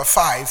number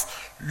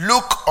 5,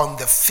 look on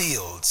the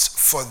fields,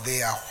 for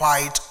they are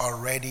white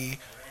already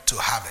to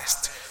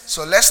harvest.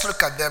 So let's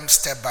look at them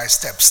step by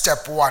step.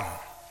 Step 1.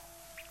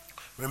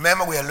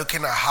 Remember, we are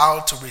looking at how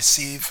to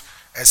receive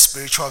a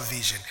spiritual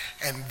vision.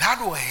 And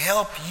that will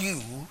help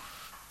you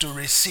to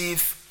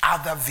receive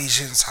other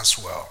visions as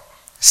well.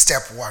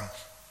 Step 1.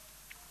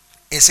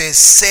 It says,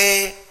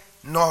 say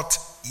not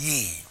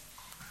ye.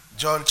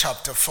 John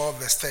chapter 4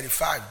 verse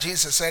 35.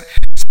 Jesus said,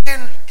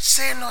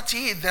 say not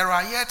ye, there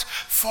are yet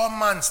 4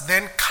 months,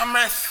 then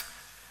cometh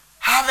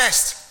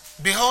harvest.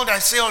 Behold, I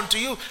say unto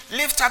you,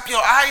 lift up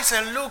your eyes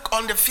and look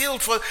on the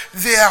field, for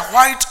they are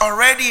white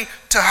already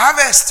to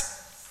harvest.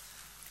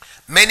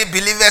 Many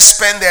believers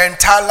spend their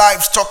entire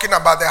lives talking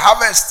about the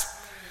harvest.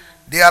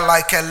 They are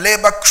like a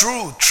labor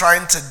crew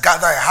trying to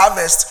gather a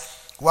harvest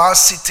while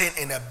sitting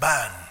in a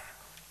barn.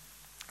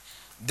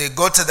 They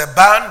go to the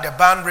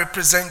barn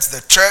represents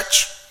the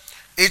church.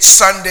 Each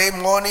Sunday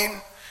morning,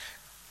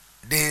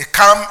 they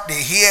come, they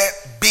hear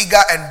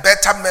bigger and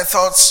better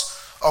methods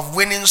of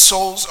winning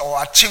souls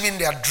or achieving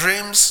their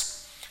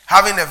dreams,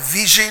 having a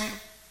vision.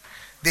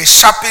 They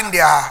sharpen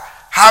their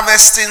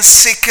harvesting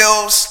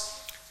sickles.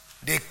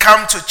 They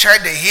come to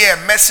church, they hear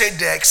a message,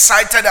 they're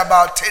excited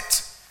about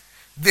it.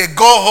 They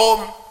go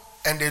home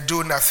and they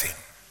do nothing.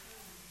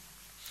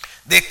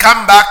 They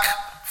come back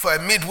for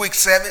a midweek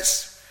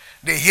service.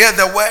 They hear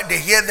the word, they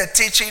hear the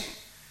teaching.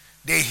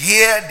 They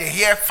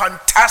hear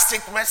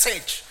fantastic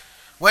message.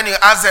 When you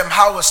ask them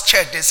how was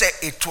church, they say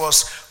it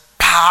was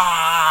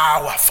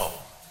powerful.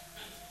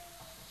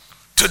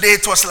 Today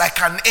it was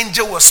like an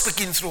angel was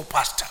speaking through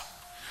pastor.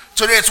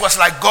 Today it was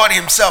like God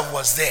himself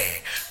was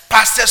there.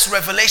 Pastor's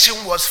revelation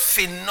was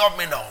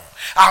phenomenal.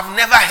 I've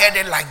never heard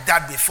it like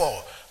that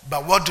before.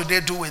 But what do they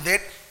do with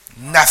it?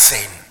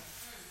 Nothing.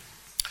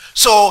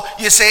 So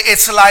you say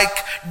it's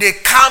like they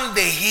come,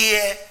 they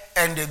hear,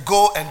 and they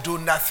go and do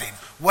nothing.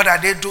 What are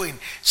they doing?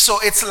 So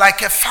it's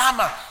like a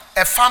farmer.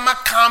 A farmer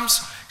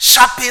comes,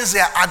 sharpens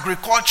their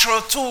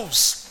agricultural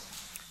tools.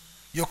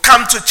 You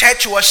come to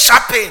church, you are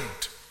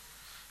sharpened.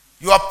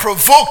 You are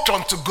provoked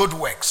unto good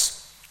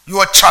works. You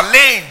are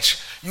challenged.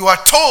 You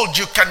are told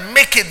you can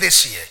make it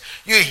this year.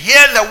 You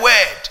hear the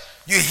word.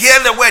 You hear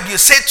the word. You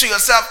say to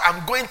yourself,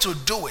 I'm going to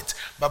do it.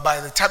 But by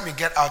the time you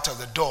get out of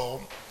the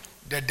door,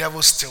 the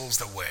devil steals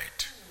the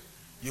word.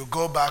 You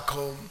go back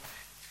home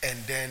and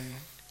then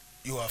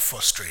you are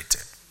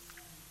frustrated.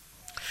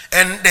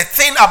 And the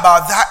thing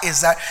about that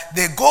is that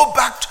they go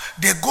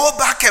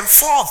back and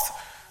forth.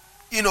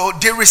 You know,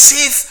 they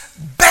receive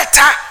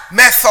better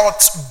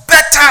methods,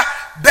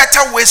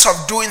 better ways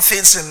of doing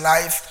things in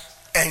life,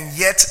 and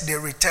yet they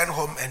return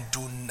home and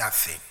do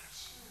nothing.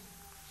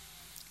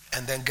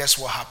 And then guess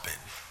what happened?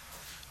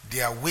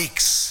 Their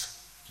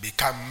weeks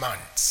become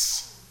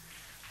months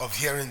of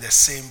hearing the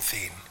same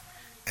thing,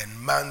 and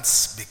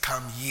months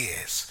become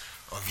years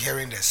of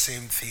hearing the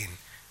same thing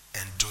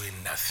and doing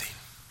nothing.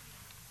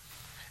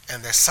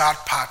 And the sad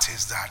part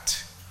is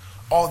that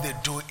all they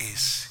do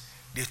is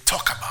they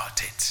talk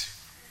about it.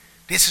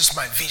 This is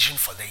my vision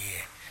for the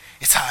year.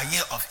 It's our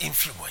year of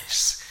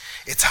influence.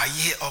 It's our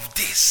year of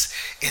this.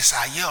 It's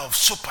our year of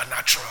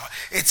supernatural.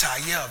 It's our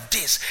year of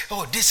this.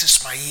 Oh, this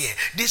is my year.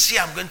 This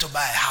year I'm going to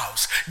buy a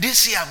house.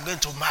 This year I'm going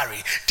to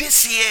marry.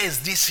 This year is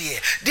this year.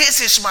 This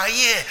is my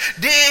year.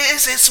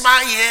 This is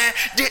my year.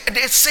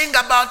 They sing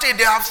about it.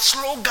 They have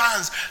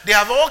slogans. They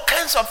have all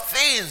kinds of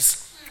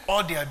things.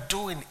 All they are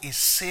doing is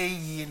say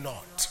ye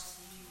not.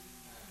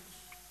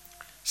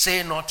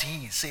 Say not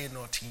ye. Say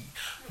not ye.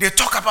 They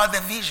talk about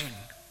the vision.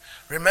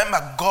 Remember,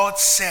 God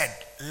said,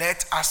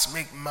 let us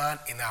make man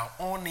in our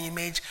own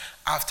image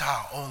after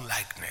our own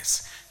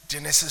likeness.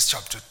 Genesis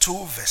chapter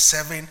 2 verse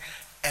 7.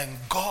 And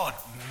God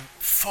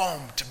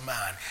formed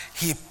man.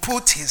 He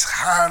put his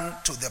hand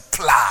to the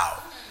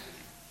plow.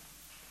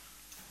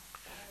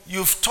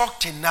 You've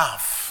talked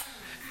enough.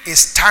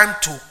 It's time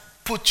to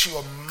put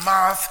your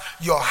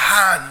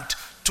hand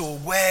to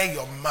where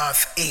your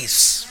mouth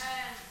is.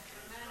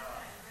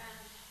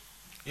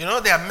 You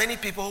know, there are many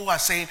people who are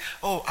saying,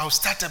 oh, I'll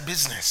start a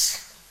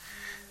business.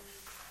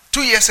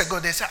 2 years ago,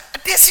 they said,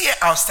 this year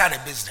I'll start a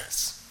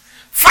business.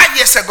 5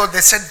 years ago, they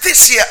said,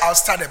 this year I'll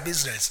start a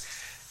business.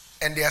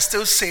 And they are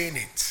still saying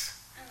it.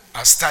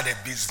 I'll start a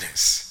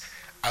business.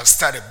 I'll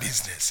start a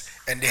business.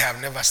 And they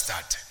have never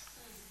started.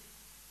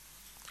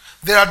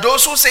 There are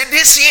those who say,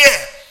 this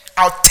year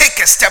I'll take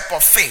a step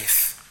of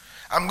faith.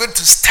 I'm going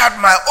to start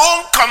my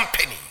own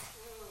company.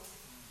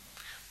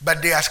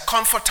 But they are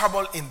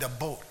comfortable in the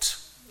boat.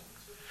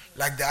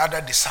 Like the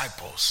other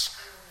disciples.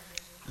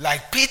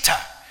 Like Peter,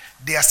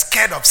 they are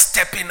scared of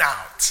stepping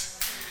out.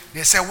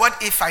 They say, what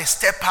if I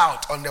step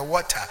out on the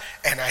water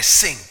and I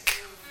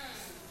sink?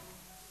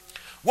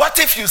 What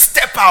if you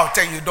step out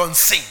and you don't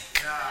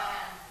sink?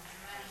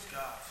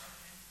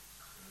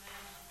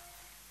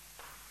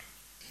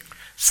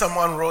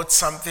 Someone wrote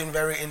something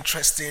very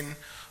interesting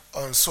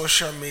on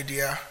social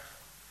media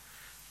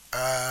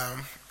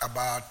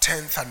about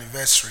 10th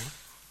anniversary.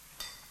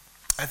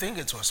 I think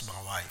it was my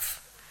wife.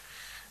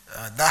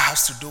 That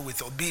has to do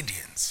with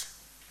obedience,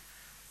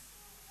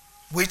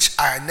 which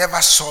I never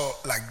saw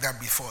like that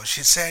before.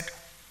 She said,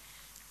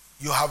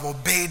 you have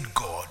obeyed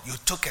God. You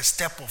took a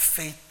step of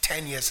faith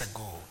 10 years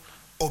ago,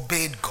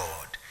 obeyed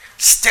God,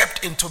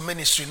 stepped into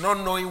ministry, not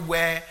knowing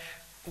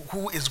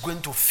who is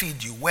going to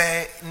feed you,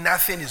 where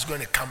nothing is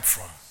going to come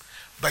from.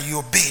 But you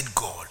obeyed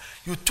God.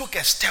 You took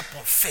a step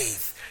of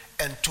faith,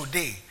 and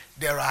today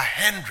there are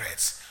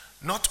hundreds,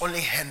 not only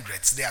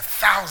hundreds, there are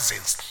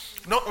thousands.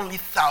 Not only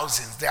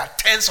thousands, there are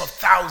tens of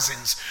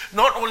thousands.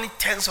 Not only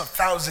tens of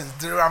thousands,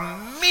 there are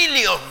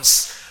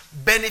millions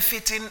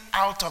benefiting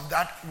out of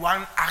that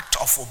one act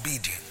of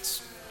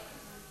obedience.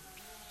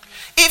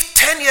 If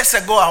 10 years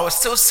ago I was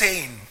still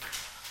saying,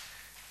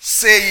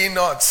 say ye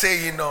not,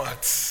 say ye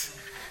not,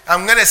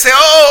 I'm going to say,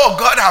 oh,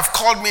 God have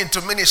called me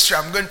into ministry,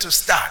 I'm going to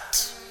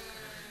start.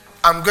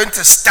 I'm going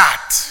to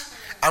start.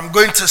 I'm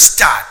going to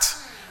start.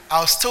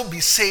 I'll still be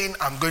saying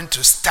I'm going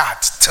to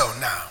start till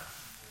now.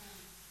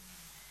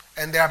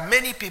 And there are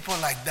many people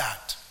like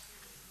that.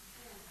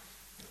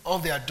 All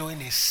they are doing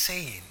is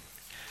saying.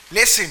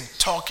 Listen,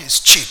 talk is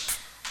cheap.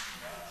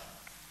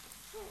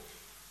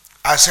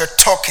 I said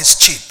talk is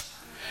cheap.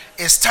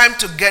 It's time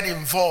to get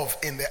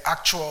involved in the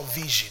actual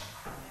vision.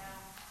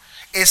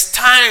 It's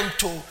time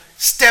to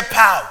step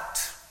out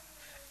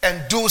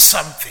and do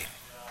something.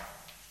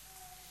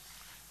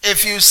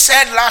 If you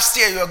said last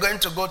year you're going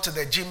to go to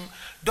the gym,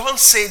 don't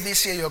say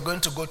this year you're going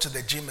to go to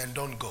the gym and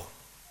don't go.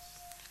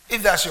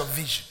 If that's your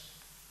vision.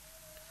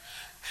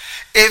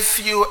 If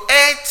you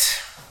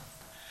ate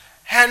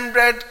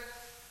 100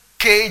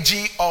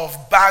 kg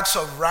of bags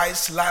of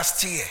rice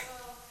last year,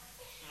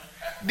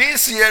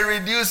 this year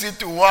reduce it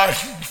to 1.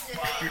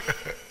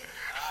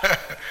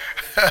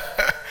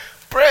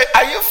 Pray,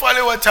 are you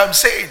following what I'm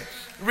saying?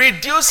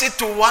 Reduce it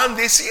to 1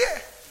 this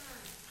year.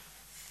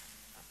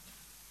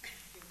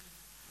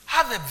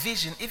 Have a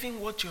vision,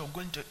 even what you're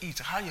going to eat,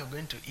 how you're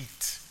going to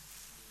eat.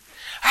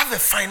 Have a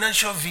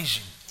financial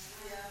vision.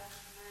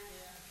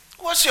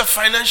 What's your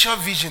financial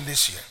vision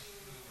this year?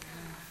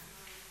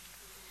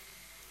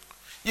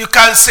 You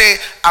can't say,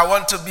 I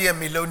want to be a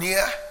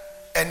millionaire,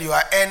 and you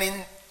are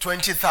earning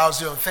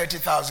 20,000 or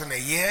 30,000 a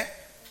year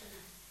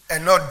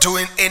and not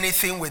doing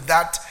anything with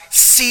that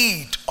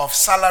seed of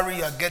salary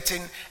you're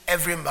getting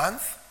every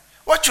month.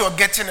 What you're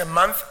getting a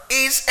month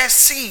is a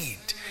seed.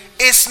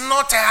 It's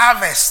not a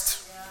harvest.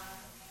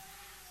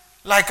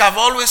 Like I've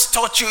always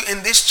taught you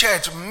in this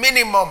church,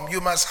 minimum you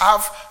must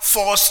have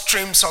 4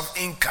 streams of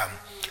income.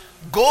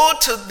 Go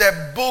to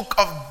the book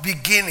of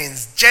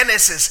beginnings,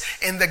 Genesis.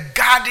 In the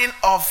Garden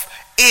of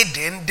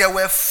Eden, there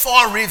were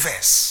 4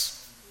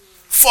 rivers.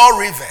 4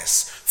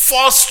 rivers.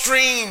 4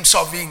 streams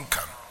of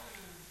income.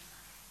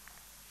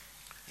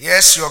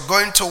 Yes, you're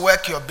going to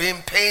work, you're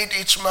being paid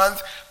each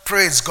month.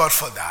 Praise God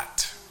for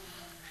that.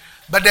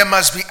 But there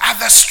must be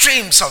other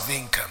streams of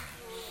income.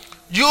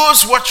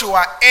 Use what you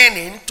are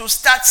earning to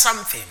start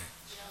something.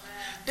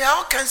 There are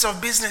all kinds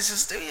of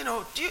businesses.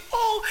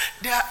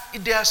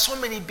 There are so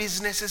many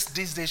businesses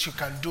these days you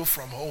can do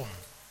from home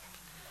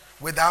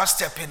without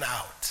stepping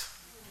out.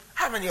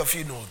 How many of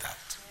you know that?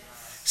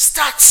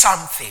 Start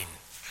something.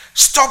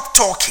 Stop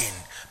talking,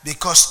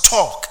 because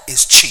talk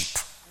is cheap.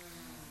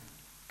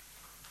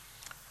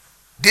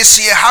 This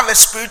year, have a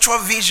spiritual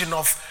vision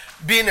of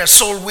being a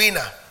soul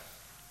winner.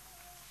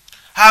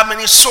 How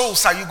many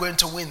souls are you going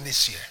to win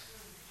this year?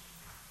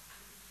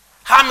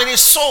 How many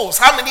souls,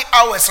 how many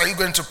hours are you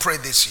going to pray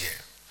this year?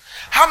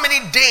 How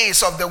many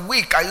days of the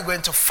week are you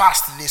going to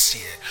fast this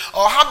year?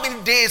 Or how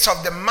many days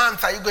of the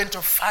month are you going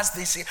to fast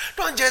this year?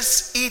 Don't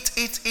just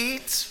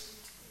eat.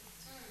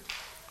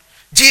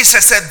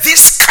 Jesus said,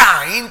 this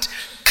kind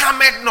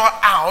cometh not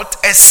out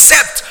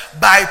except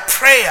by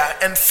prayer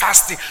and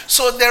fasting.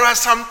 So there are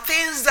some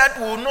things that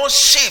will not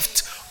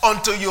shift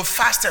until you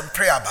fast and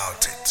pray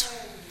about it.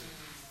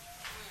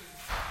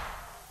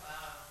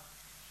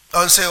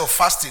 Don't say, oh,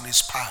 fasting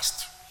is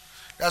past.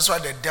 That's why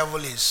the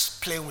devil is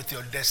playing with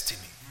your destiny.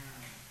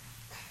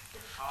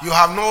 You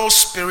have no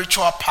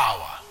spiritual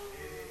power.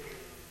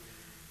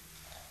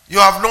 You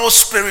have no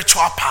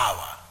spiritual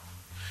power.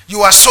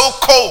 You are so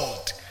cold.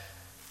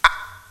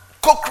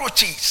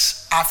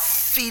 Cockroaches are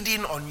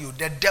feeding on you.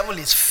 The devil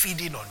is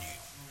feeding on you.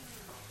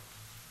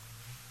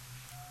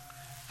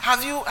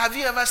 Have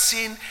you ever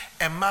seen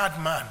a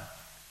madman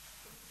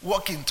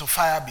walk into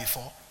fire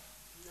before?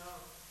 No.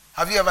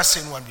 Have you ever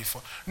seen one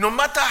before? No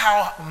matter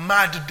how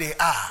mad they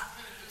are,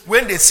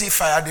 when they see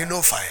fire, they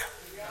know fire.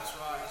 That's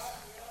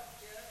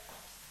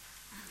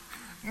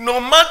right.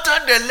 No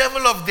matter the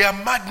level of their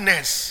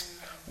madness,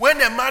 when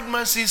a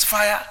madman sees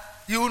fire,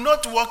 he will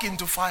not walk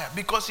into fire,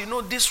 because you know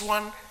this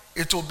one,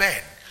 it will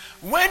burn.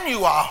 When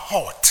you are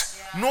hot,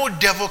 no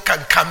devil can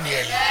come near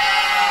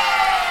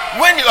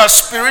you. When you are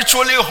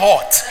spiritually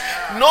hot,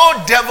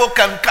 no devil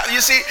can come.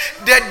 You see,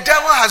 the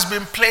devil has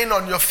been playing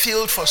on your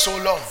field for so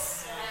long.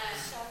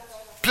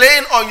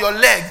 Playing on your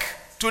leg.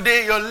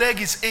 Today your leg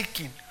is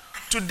aching.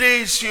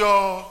 Today is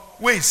your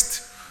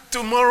waist.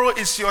 Tomorrow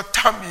is your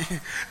tummy.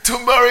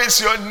 Tomorrow is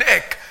your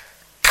neck.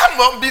 Come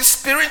on, be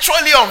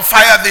spiritually on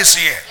fire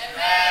this year.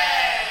 Amen.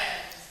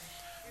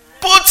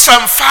 Put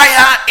some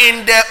fire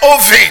in the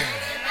oven.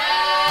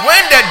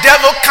 When the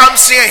devil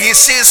comes here, he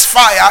sees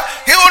fire,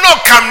 he will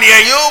not come near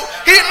you.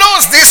 He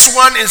knows this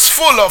one is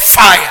full of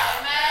fire.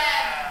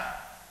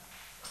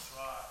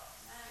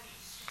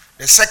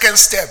 The second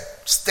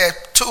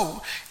step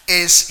 2,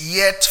 is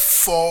yet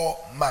 4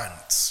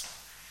 months.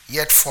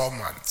 Yet 4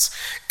 months.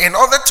 In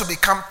order to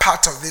become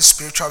part of this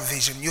spiritual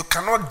vision, you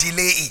cannot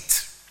delay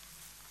it.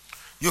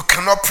 You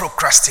cannot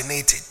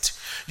procrastinate it.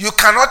 You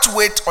cannot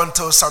wait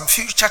until some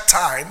future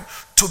time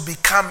to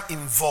become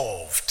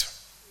involved.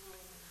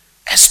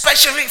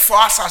 Especially for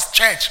us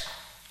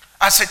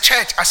as a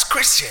church, as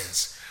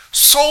Christians.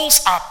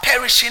 Souls are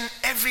perishing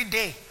every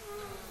day.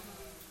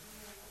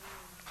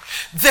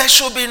 There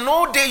should be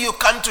no day you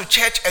come to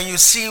church and you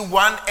see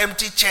one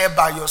empty chair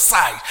by your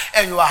side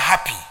and you are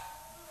happy.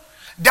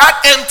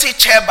 That empty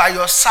chair by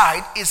your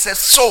side is a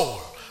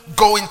soul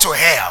going to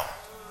hell.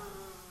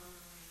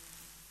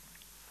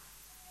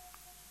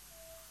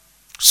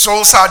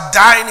 Souls are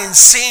dying in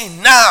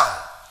sin now.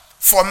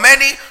 For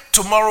many,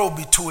 tomorrow will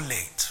be too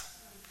late.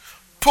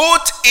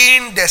 Put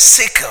in the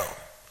sickle,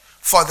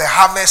 for the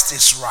harvest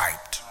is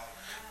ripe.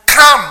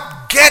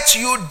 Come, get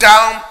you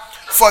down,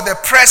 for the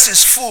press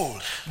is full,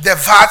 the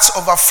vats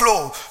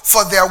overflow,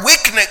 for their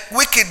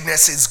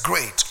wickedness is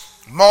great.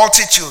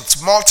 Multitudes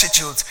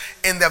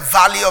in the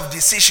valley of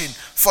decision,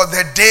 for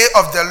the day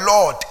of the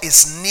Lord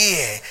is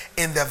near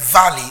in the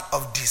valley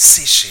of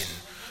decision.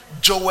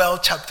 Joel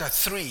chapter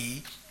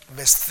 3,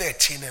 verse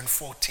 13 and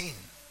 14.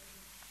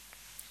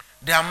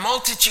 There are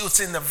multitudes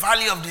in the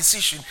valley of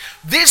decision.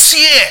 This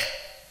year,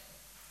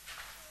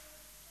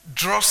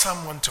 draw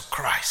someone to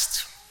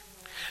Christ.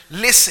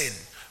 Listen,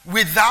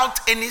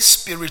 without any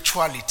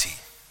spirituality,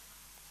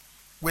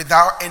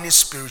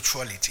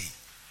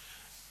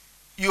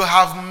 you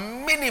have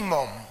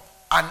minimum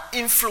an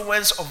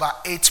influence over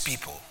 8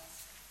 people.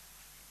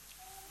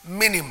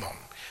 Minimum.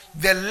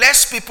 The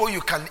less people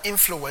you can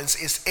influence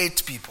is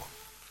 8 people.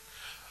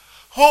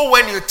 Who,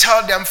 when you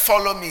tell them,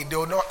 follow me, they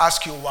will not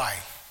ask you why.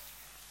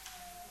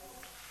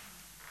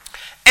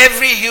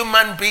 Every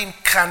human being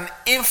can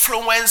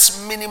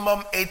influence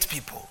minimum 8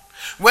 people.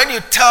 When you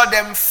tell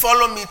them,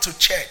 follow me to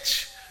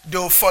church, they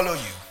will follow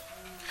you.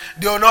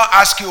 They will not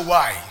ask you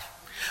why.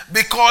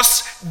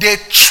 Because they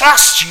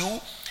trust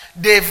you.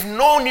 They've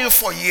known you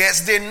for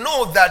years. They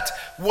know that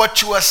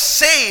what you are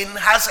saying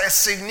has a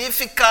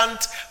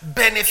significant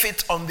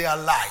benefit on their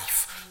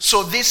life.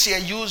 So this year,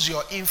 use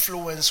your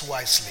influence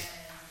wisely.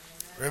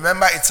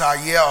 Remember, it's our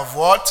year of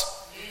what?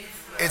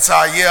 It's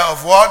our year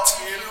of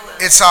what?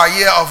 It's our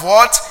year of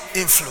what?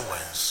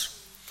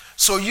 Influence.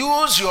 So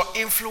use your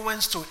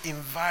influence to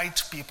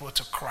invite people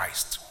to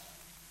Christ.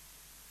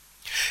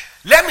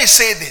 Let me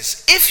say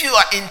this. If you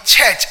are in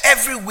church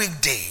every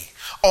weekday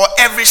or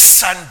every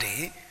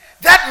Sunday,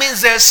 that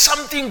means there's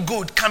something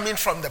good coming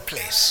from the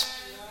place.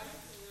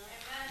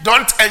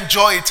 Don't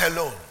enjoy it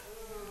alone.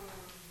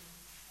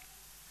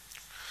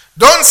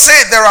 Don't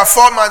say there are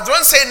 4 months.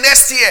 Don't say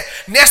next year,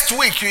 next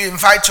week you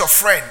invite your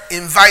friend.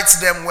 Invite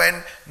them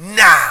when?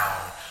 Now.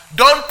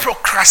 Don't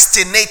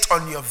procrastinate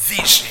on your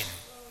vision.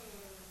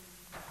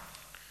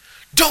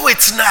 Do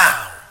it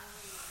now.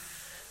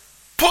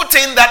 Put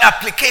in that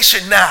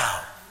application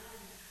now.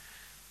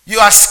 You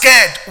are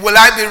scared. Will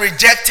I be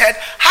rejected?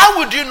 How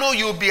would you know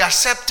you'll be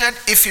accepted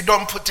if you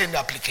don't put in the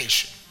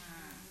application?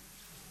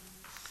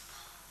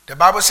 The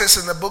Bible says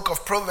in the book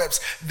of Proverbs,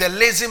 the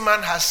lazy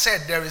man has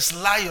said there is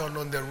lion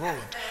on the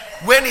road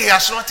when he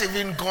has not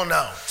even gone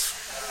out.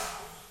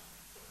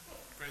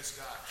 Praise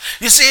God.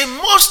 You see,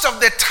 most of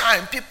the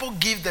time people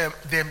give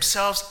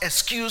themselves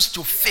excuse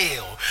to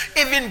fail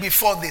even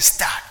before they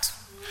start.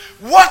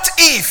 What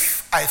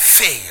if I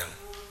fail?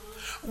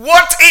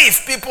 What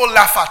if people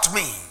laugh at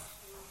me?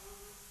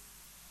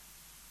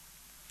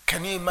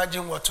 Can you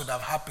imagine what would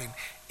have happened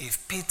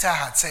if Peter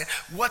had said,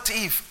 what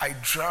if I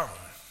drown?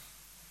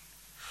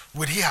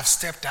 Would he have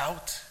stepped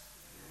out?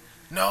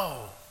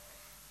 No.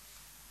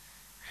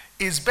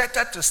 It's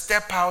better to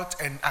step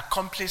out and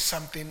accomplish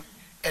something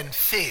and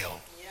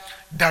fail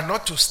than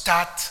not to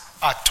start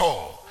at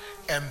all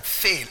and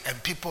fail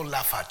and people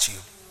laugh at you.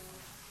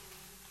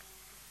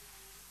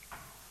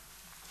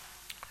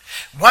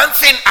 One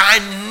thing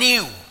I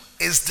knew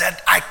is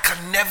that I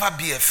can never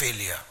be a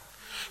failure.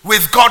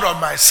 With God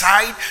on my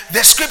side,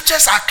 the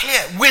scriptures are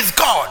clear. With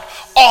God,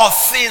 all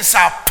things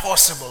are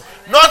possible.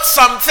 Not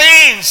some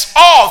things.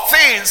 All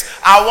things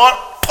are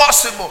what?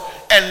 Possible.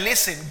 And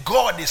listen,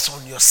 God is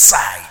on your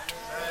side.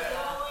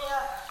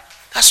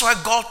 That's why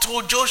God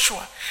told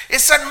Joshua. He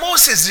said,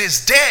 Moses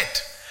is dead.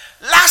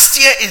 Last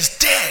year is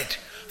dead.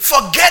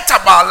 Forget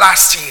about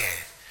last year.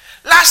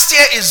 Last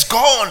year is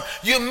gone.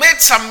 You made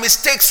some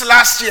mistakes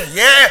last year.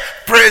 Yeah,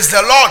 praise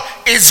the Lord.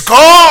 It's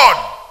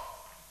gone.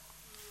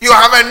 You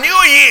have a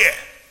new year.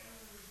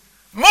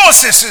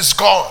 Moses is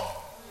gone.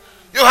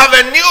 You have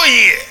a new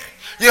year.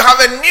 You have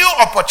a new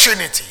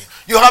opportunity.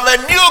 You have a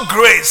new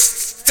grace.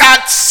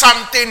 Start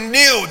something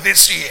new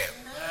this year.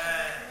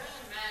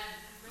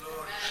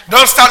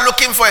 Don't start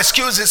looking for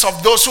excuses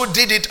of those who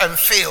did it and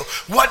failed.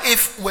 What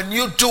if when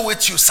you do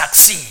it, you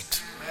succeed?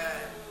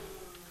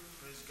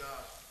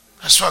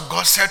 That's what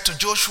God said to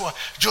Joshua.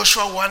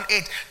 Joshua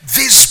 1:8.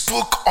 This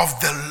book of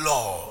the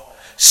law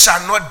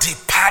shall not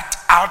depart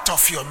out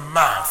of your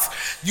mouth.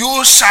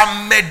 You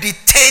shall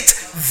meditate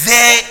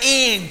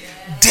therein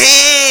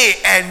day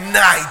and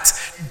night.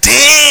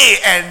 Day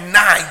and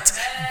night.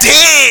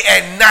 Day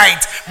and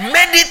night.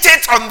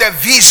 Meditate on the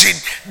vision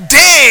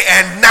day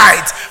and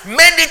night.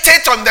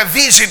 Meditate on the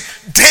vision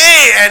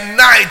day and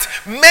night.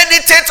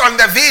 Meditate on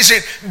the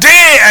vision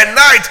day and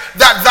night,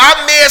 that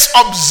thou mayest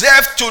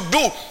observe to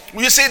do.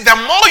 You see, the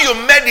more you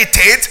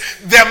meditate,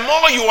 the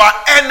more you are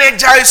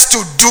energized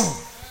to do.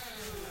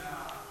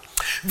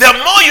 The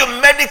more you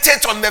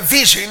meditate on the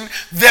vision,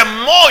 the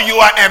more you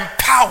are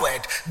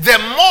empowered, the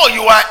more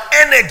you are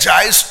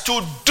energized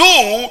to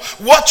do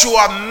what you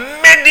are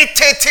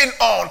meditating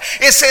on.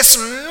 It says,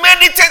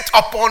 meditate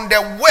upon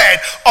the word,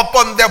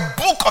 upon the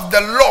book of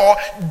the law,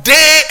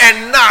 day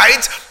and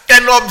night,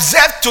 and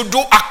observe to do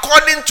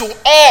according to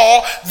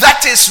all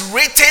that is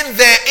written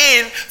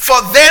therein, for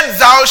then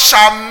thou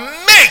shalt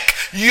make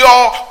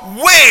your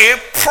way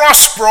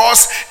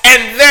prosperous,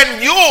 and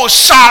then you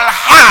shall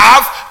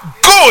have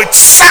good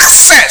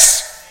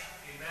success.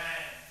 Amen.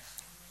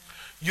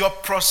 Your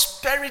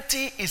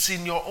prosperity is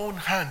in your own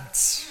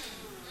hands.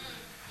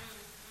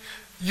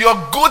 Your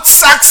good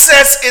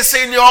success is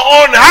in your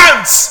own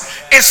hands.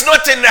 It's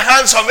not in the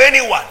hands of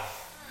anyone.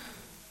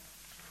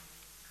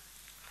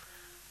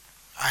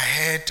 I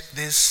heard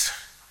this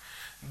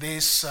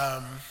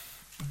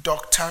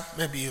doctor,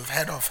 maybe you've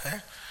heard of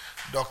her,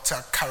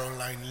 Dr.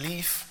 Caroline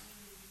Leaf,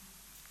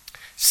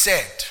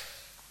 said,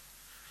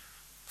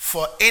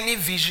 for any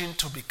vision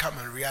to become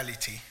a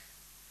reality,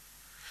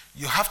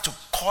 you have to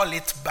call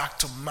it back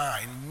to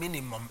mind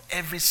minimum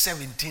every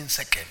 17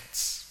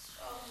 seconds.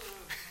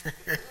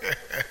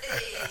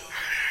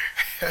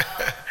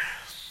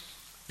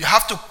 You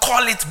have to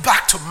call it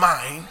back to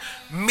mind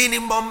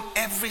minimum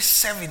every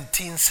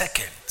 17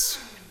 seconds.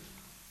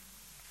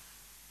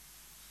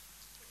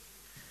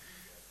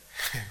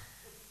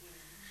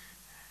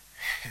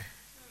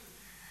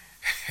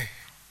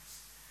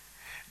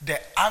 The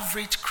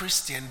average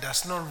Christian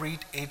does not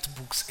read 8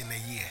 books in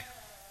a year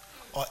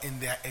or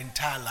in their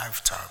entire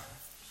lifetime.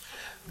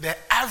 The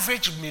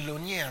average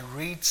millionaire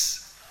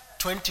reads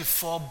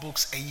 24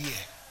 books a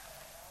year.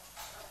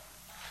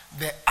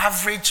 The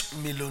average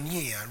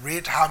millionaire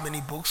read how many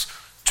books?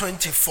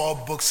 24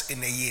 books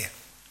in a year.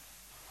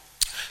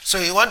 So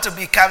you want to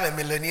become a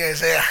millionaire, you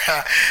say,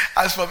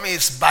 as for me,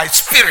 it's by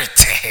spirit.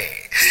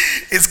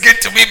 It's good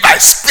to be by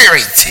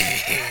spirit.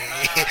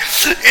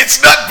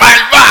 It's not by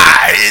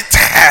might.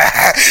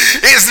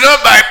 It's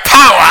not by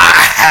power.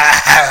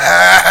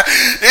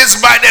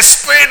 It's by the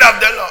Spirit of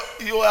the Lord.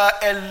 You are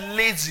a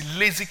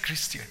lazy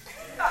Christian.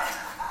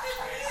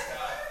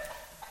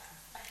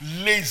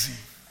 Lazy.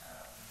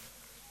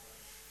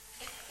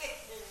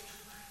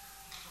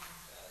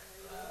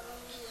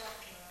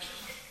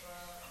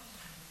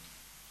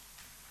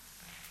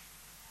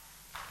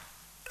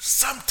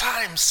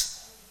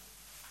 Sometimes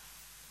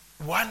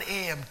 1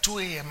 a.m., 2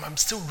 a.m., I'm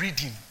still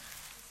reading.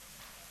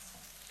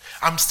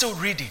 I'm still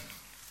reading.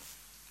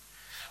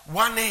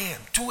 1 a.m.,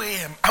 2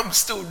 a.m., I'm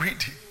still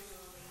reading.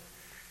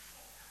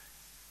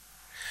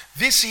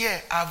 This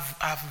year,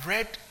 I've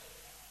read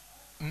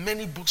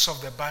many books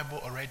of the Bible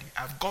already.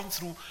 I've gone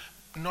through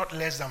not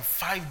less than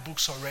 5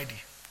 books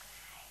already.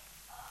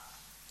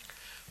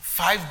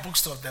 5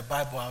 books of the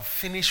Bible, I've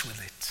finished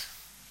with it.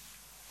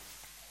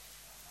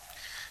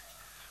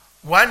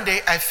 One day,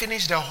 I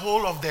finished the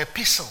whole of the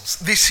epistles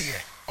this year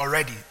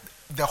already.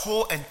 The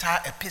whole entire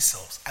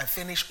epistles, I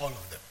finished all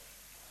of them.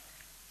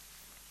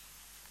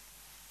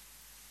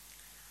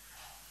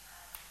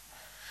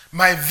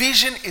 My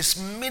vision is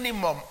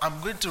minimum,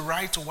 I'm going to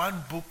write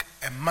 1 book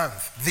a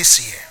month this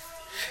year.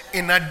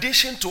 In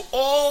addition to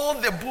all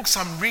the books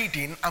I'm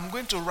reading, I'm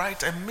going to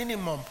write a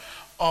minimum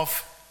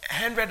of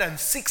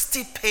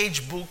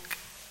 160-page book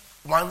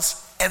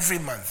once every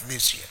month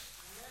this year.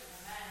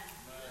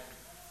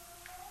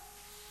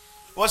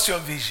 What's your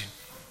vision?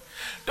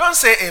 Don't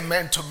say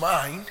amen to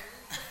mine.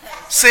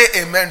 Say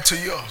amen to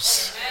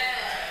yours.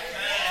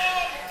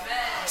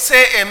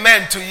 Say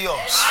amen to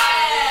yours.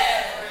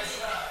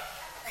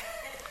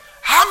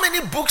 How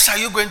many books are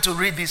you going to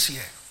read this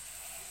year?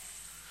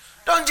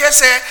 Don't just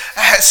say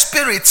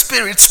spirit,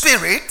 spirit,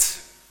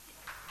 spirit.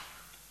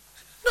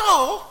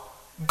 No.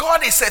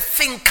 God is a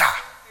thinker.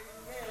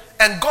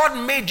 And God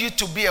made you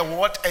to be a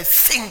what? A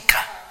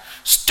thinker.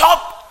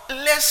 Stop.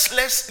 Let's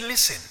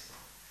listen.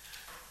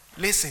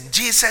 Listen.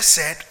 Jesus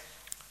said,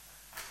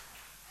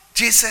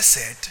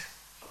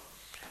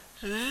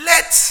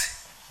 let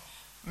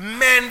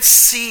men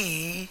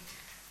see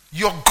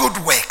your good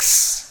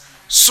works,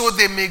 so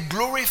they may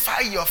glorify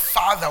your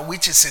Father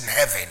which is in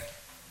heaven.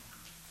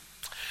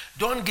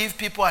 Don't give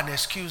people an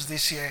excuse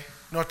this year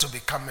not to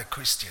become a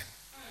Christian.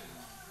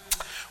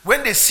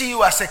 When they see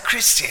you as a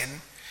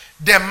Christian,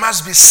 there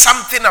must be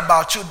something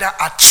about you that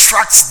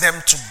attracts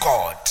them to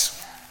God.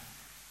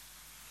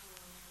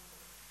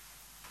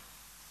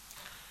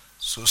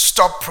 So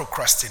stop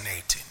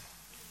procrastinating.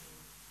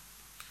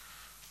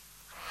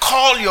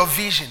 Call your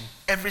vision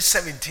every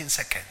 17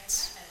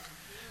 seconds.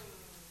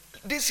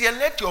 This year,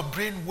 let your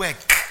brain work.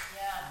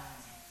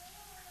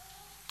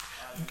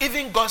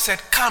 Even God said,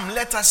 come,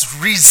 let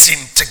us reason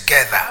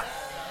together.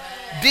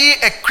 Be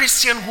a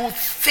Christian who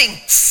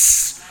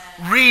thinks.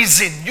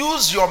 Reason.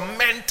 Use your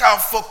mental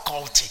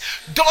faculty.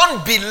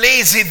 Don't be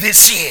lazy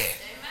this year.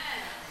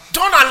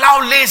 Don't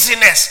allow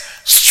laziness.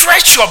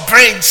 Stretch your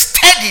brain.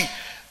 Steady.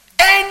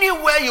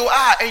 Anywhere you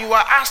are and you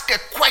are asked a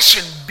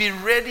question, be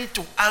ready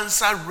to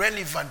answer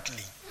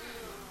relevantly.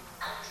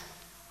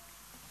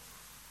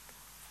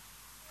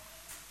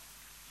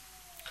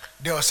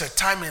 There was a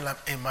time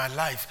in my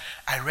life,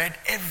 I read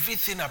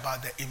everything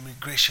about the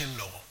immigration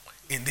law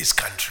in this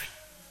country.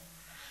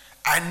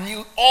 I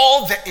knew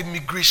all the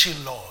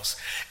immigration laws.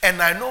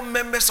 And I know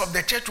members of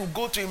the church will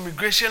go to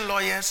immigration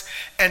lawyers,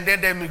 and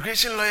then the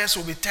immigration lawyers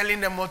will be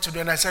telling them what to do.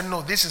 And I said,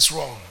 no, this is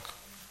wrong.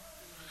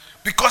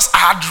 Because I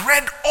had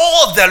read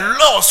all the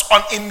laws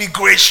on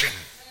immigration.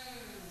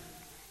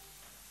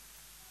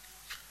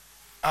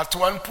 At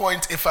one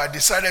point, if I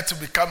decided to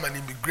become an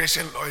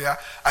immigration lawyer,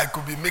 I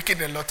could be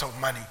making a lot of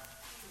money.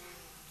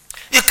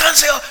 You can't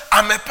say, oh,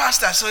 I'm a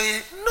pastor, so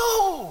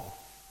no.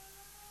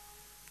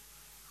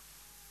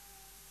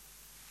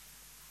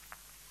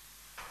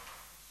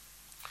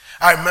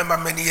 I remember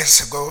many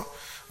years ago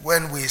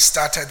when we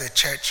started the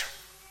church,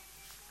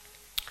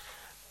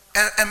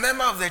 a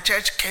member of the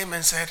church came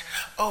and said,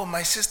 oh,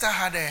 my sister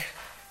had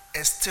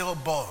a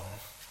stillborn.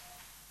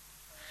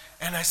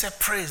 And I said,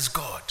 praise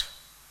God.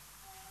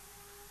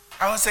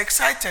 I was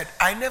excited.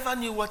 I never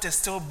knew what a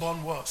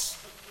stillborn was.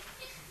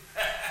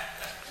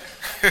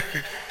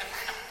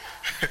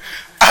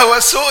 I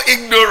was so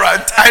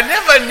ignorant. I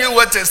never knew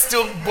what a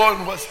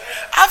stillborn was.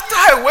 After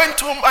I went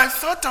home, I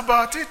thought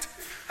about it.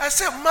 I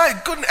said, my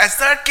goodness, I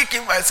started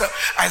kicking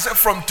myself. I said,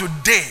 from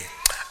today,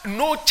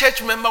 no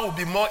church member will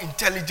be more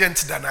intelligent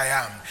than I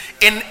am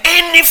in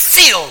any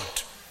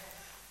field.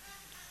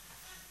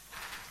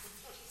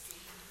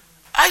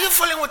 Are you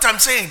following what I'm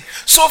saying?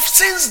 So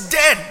since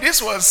then,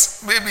 this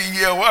was maybe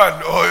year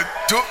 1 or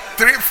 2,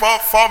 3,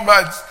 4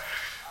 months.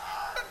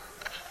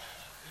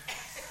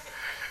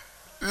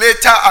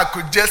 Later, I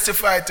could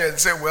justify it and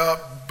say, well,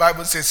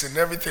 Bible says in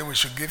everything we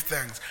should give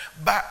thanks.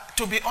 But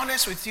to be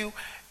honest with you,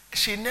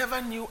 she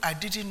never knew I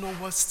didn't know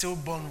what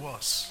stillborn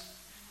was.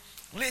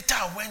 Later,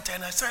 I went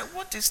and I said,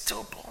 what is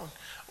stillborn?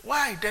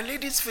 Why? The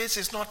lady's face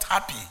is not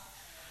happy.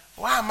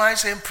 Why am I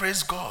saying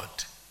praise God?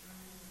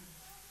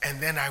 And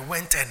then I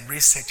went and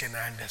researched and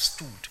I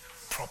understood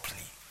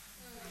properly.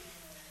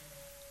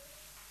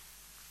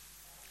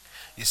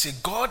 You see,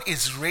 God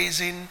is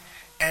raising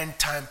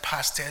end-time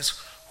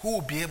pastors who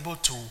will be able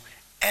to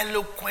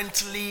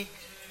eloquently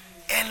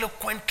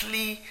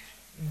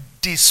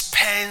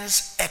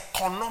dispense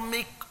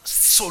economic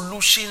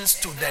solutions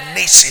to the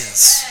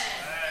nations.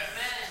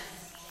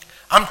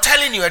 I'm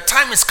telling you, a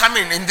time is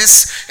coming in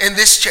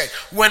this church.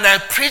 When I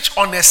preach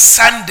on a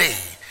Sunday,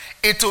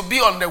 it will be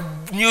on the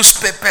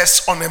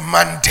newspapers on a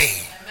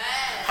Monday.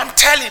 I'm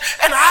telling you.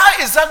 And how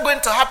is that going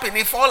to happen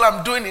if all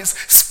I'm doing is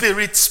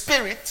spirit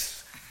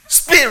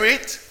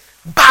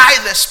by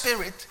the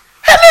Spirit?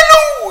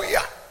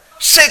 Hallelujah.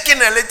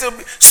 Shaking a little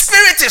bit.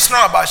 Spirit is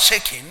not about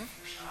shaking.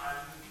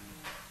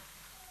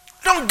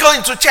 Don't go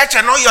into church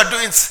and all you're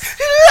doing is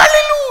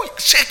hallelujah,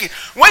 shaking.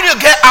 When you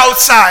get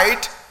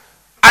outside,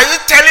 are you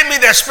telling me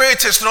the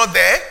Spirit is not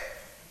there?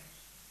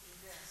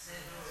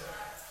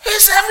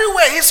 He's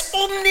everywhere. He's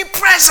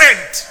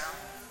omnipresent.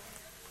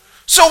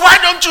 So why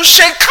don't you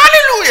shake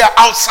hallelujah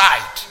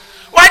outside?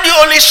 Why do you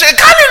only shake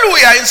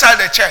hallelujah inside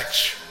the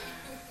church?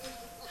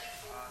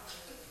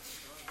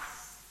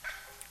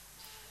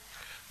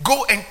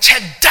 Go and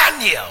check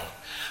Daniel.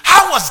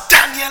 How was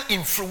Daniel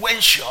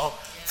influential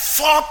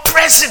for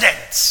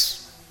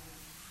presidents?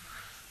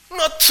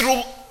 Not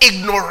through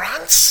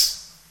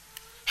ignorance.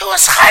 He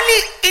was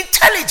highly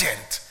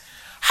intelligent.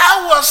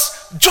 How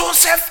was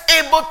Joseph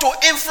able to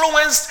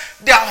influence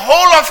the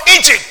whole of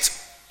Egypt?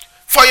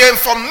 For your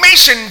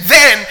information,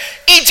 then,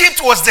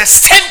 Egypt was the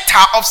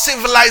center of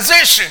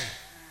civilization.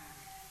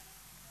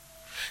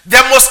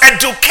 The most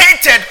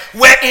educated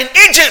were in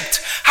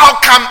Egypt. How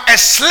come a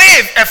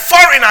slave, a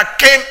foreigner,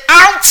 came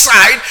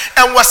outside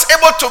and was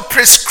able to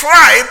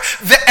prescribe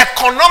the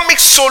economic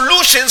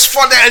solutions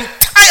for the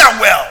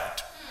entire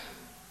world?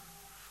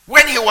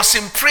 When he was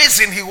in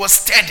prison, he was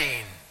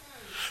studying.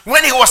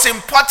 When he was in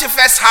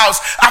Potiphar's house,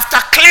 after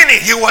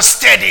cleaning, he was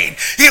studying.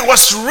 He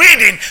was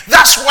reading.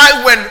 That's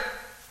why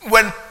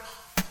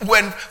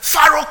when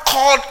Pharaoh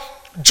called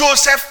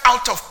Joseph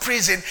out of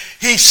prison,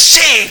 he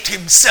shaved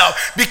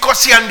himself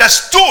because he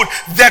understood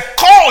the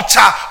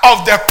culture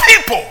of the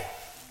people.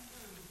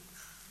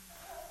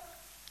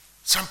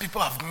 Some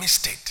people have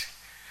missed it.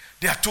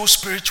 They are too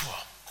spiritual.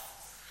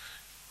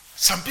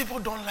 Some people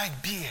don't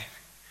like beer.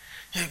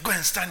 You go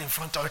and stand in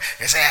front of it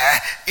and say,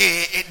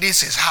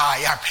 this is how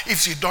I am.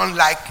 If you don't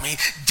like me,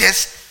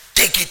 just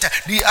take it.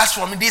 They ask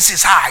for me, this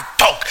is how I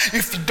talk.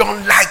 If you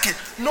don't like it.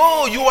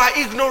 No, you are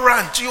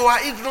ignorant. You are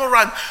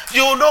ignorant.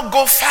 You will not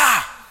go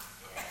far.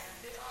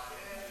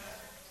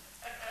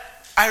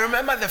 I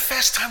remember the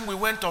first time we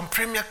went on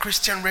Premier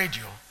Christian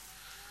Radio.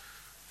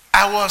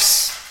 I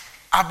was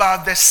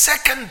about the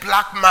second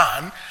black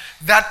man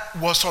that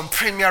was on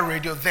Premier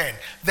Radio then.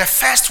 The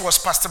first was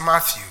Pastor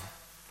Matthew.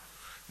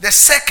 The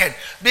second,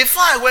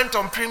 before I went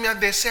on Premier,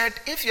 they said,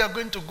 if you are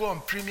going to go on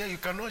Premier, you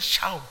cannot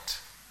shout.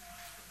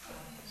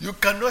 You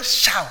cannot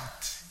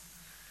shout.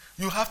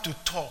 You have to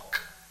talk.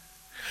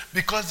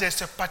 Because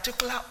there's a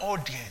particular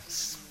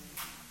audience.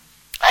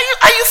 Are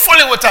you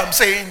following what I'm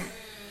saying?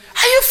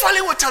 Are you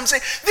following what I'm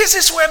saying? This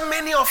is where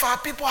many of our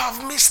people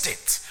have missed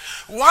it.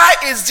 Why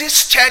is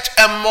this church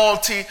a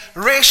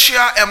multi-racial,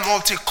 a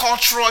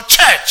multicultural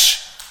church?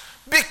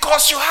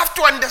 Because you have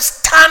to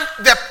understand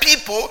the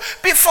people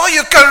before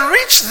you can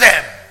reach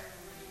them.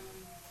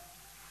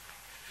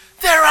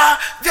 There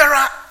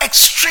are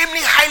extremely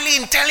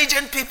highly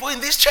intelligent people in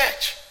this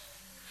church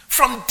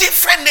from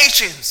different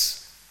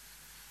nations.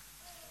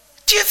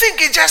 Do you think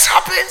it just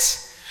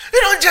happens? You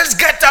don't just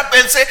get up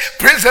and say,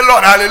 praise the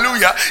Lord,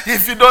 hallelujah,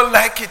 if you don't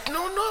like it.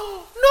 No.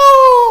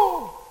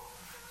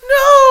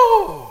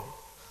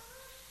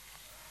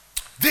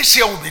 This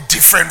year will be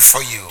different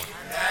for you.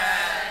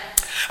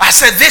 I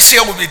said this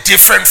year will be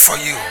different for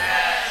you.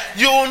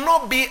 You will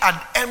not be an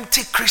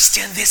empty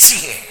Christian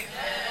this year.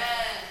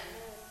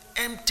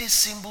 Empty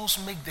symbols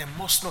make the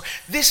most noise.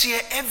 This year,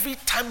 every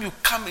time you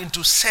come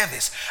into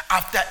service,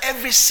 after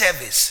every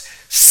service,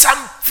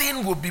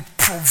 something will be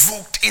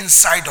provoked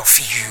inside of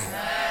you.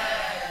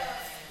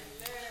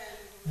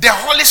 The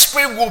Holy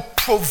Spirit will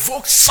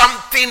provoke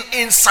something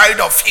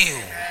inside of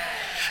you.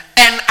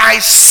 And I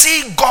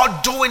see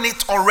God doing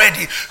it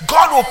already.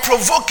 God will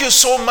provoke you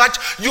so much,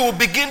 you will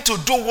begin to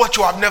do what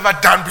you have never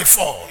done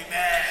before.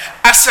 Amen.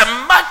 As a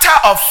matter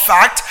of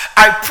fact,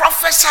 I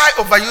prophesy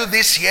over you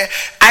this year.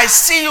 I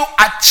see you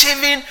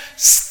achieving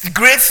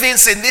great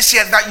things in this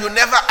year that you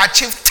never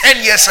achieved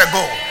 10 years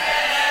ago.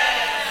 Amen.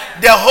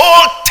 The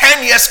whole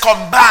 10 years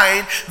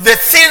combined, the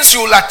things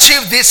you will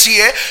achieve this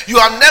year, you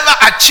have never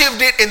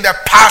achieved it in the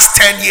past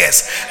 10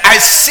 years. I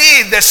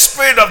see the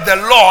Spirit of the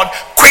Lord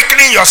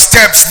quickening your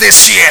steps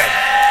this year.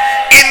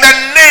 In the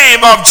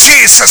name of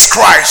Jesus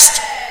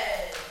Christ.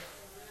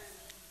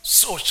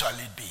 So shall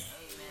it be.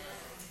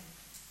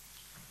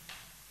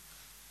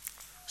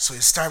 So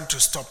it's time to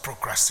stop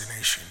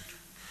procrastination.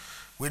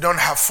 We don't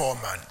have 4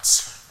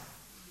 months.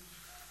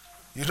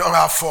 You don't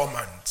have 4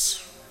 months.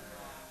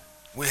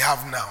 We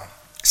have now.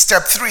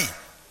 Step 3.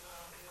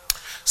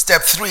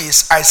 Step 3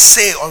 is I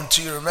say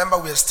unto you. Remember,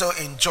 we are still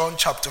in John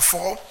chapter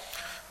 4,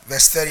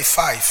 verse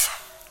 35.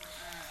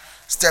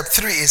 Step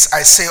 3 is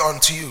I say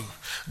unto you.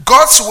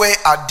 God's way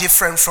are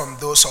different from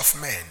those of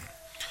men.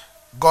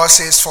 God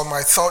says, for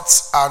my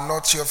thoughts are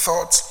not your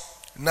thoughts,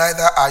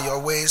 neither are your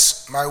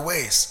ways my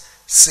ways,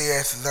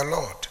 saith the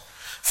Lord.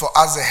 For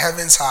as the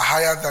heavens are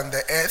higher than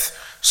the earth,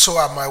 so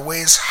are my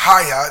ways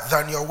higher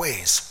than your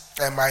ways,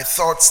 and my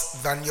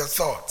thoughts than your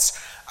thoughts.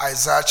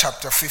 Isaiah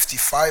chapter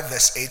 55,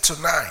 verse 8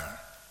 to 9.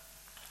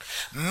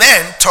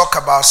 Men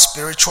talk about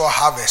spiritual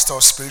harvest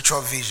or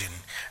spiritual vision.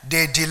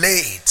 They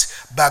delay it,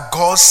 but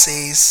God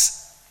says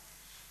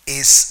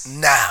is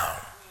now.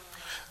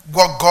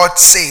 What God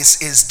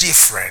says is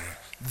different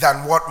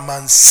than what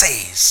man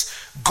says.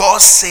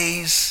 God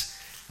says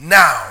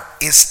now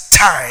is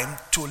time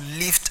to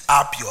lift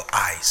up your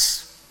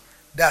eyes.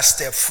 That's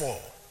step 4.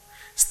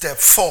 Step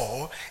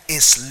 4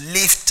 is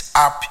lift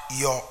up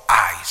your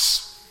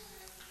eyes.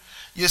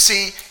 You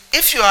see,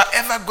 if you are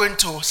ever going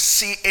to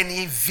see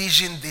any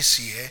vision this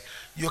year,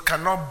 you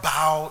cannot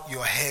bow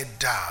your head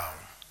down.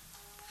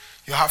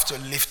 You have to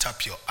lift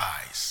up your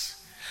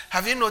eyes.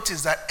 Have you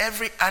noticed that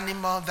every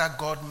animal that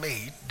God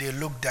made, they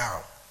look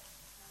down?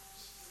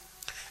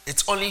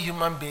 It's only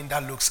human being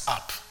that looks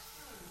up.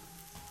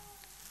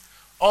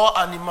 All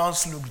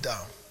animals look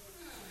down.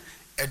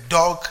 A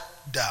dog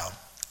down,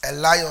 a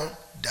lion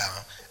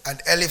down, an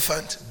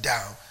elephant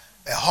down,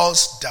 a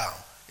horse down.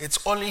 It's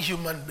only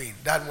human being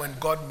that when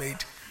God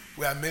made,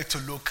 we are made to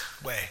look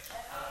where?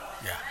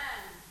 Yeah.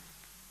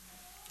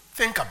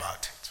 Think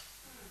about it.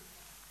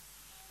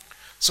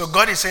 So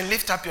God is saying,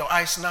 lift up your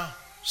eyes now.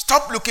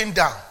 Stop looking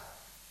down.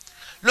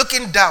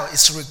 Looking down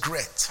is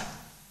regret.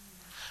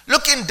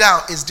 Looking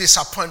down is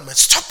disappointment.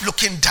 Stop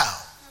looking down.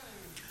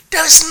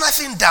 There is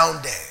nothing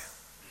down there.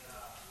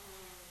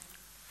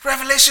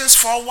 Revelations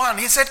 4:1,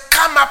 he said,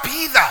 come up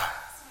hither.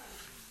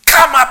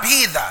 Come up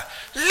hither.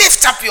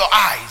 Lift up your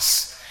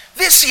eyes.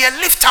 This year,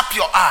 lift up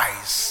your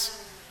eyes.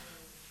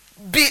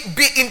 Be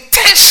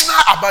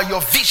intentional about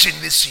your vision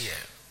this year.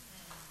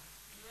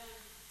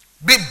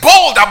 Be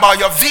bold about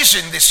your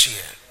vision this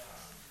year.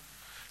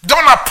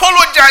 Don't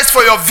apologize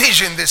for your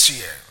vision this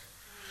year.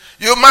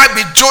 You might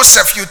be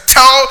Joseph. You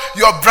tell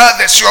your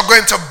brothers you're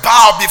going to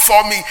bow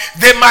before me.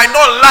 They might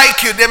not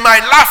like you. They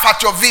might laugh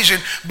at your vision.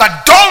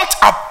 But don't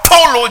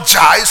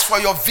apologize for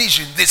your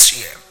vision this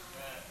year.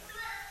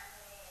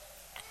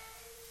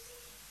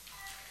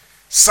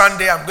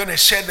 Sunday, I'm going to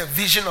share the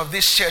vision of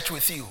this church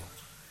with you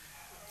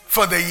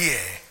for the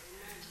year.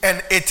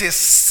 And it is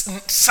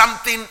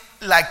something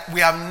like we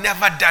have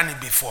never done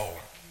it before.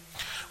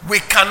 We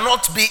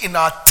cannot be in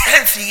our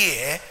 10th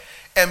year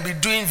and be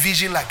doing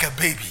vision like a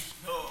baby.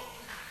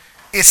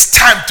 It's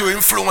time to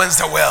influence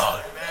the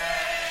world.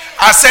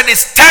 I said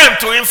it's time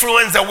to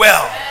influence the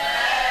world.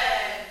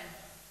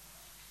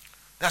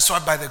 That's why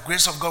by the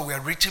grace of God we are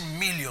reaching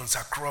millions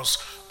across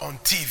on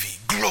TV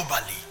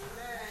globally.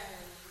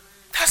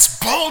 That's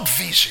bold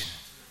vision.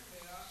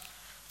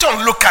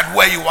 Don't look at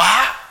where you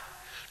are.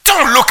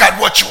 Don't look at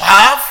what you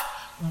have.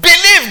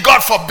 Believe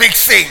God for big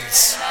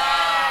things.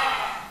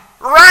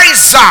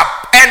 Rise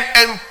up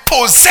and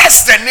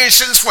possess the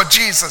nations for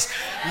Jesus.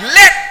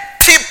 Let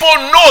people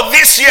know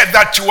this year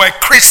that you are a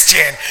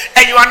Christian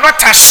and you are not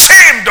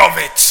ashamed of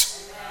it.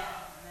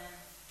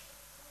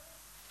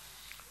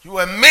 You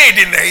were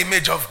made in the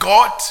image of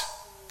God.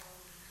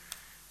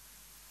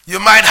 You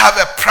might have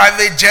a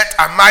private jet.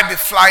 I might be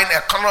flying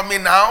economy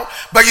now,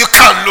 but you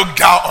can't look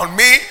down on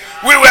me.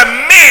 We were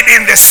made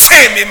in the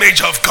same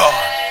image of God.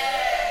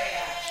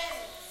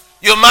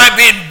 You might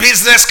be in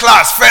business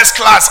class, first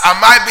class. I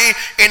might be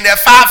in the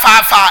far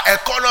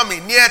economy,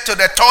 near to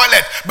the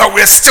toilet, but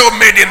we're still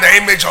made in the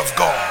image of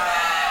God.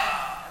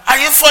 Are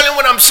you following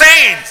what I'm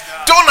saying?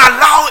 Don't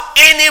allow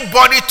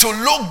anybody to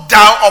look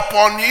down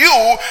upon you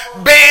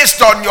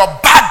based on your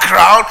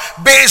background,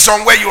 based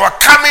on where you are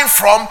coming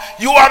from.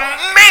 You are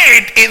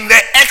made in the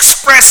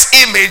express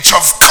image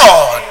of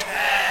God.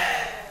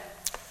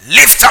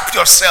 Lift up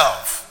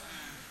yourself.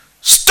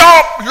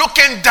 Stop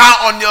looking down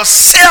on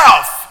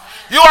yourself.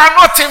 You are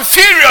not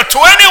inferior to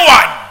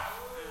anyone.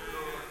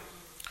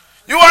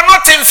 You are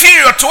not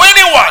inferior to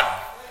anyone.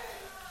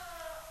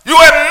 You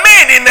are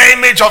made in the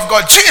image of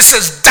God.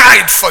 Jesus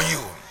died for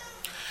you.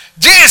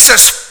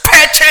 Jesus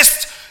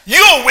purchased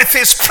you with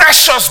his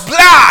precious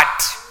blood.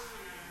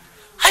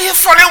 Are you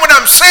following what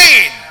I'm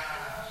saying?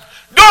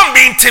 Don't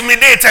be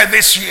intimidated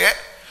this year.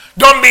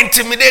 Don't be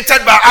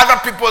intimidated by other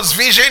people's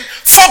vision.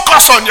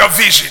 Focus on your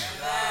vision.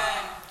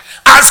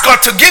 Ask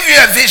God to give you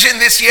a vision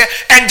this year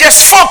and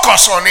just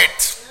focus on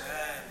it.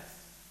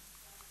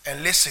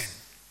 And listen,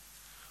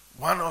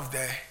 one of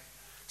the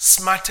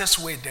smartest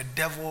way the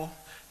devil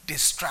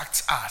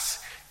distracts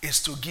us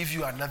is to give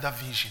you another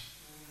vision.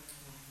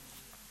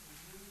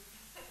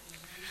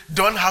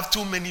 Don't have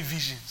too many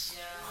visions.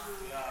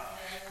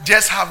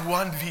 Just have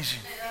one vision.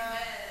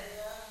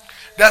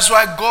 That's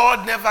why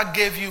God never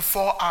gave you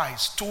 4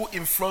 eyes, 2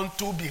 in front,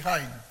 2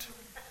 behind.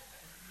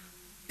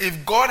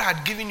 If God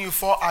had given you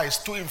 4 eyes,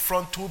 2 in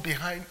front, 2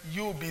 behind,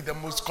 you'll be the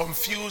most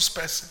confused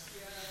person.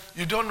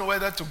 You don't know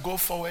whether to go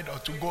forward or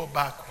to go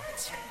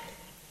backwards.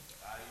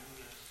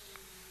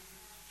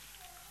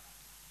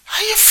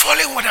 Are you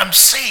following what I'm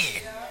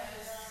saying?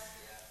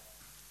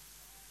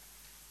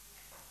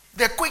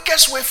 The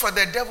quickest way for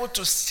the devil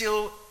to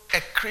steal a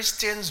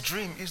Christian's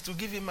dream is to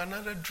give him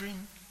another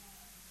dream.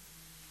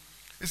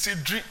 You see,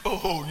 dream,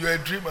 oh, you're a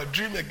dreamer,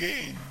 dream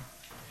again.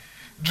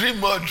 Dream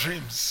more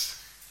dreams.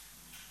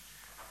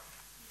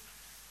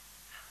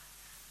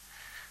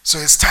 So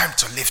it's time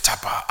to lift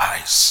up our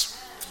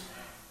eyes.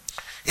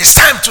 It's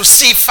time to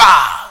see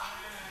far.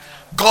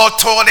 God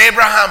told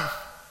Abraham,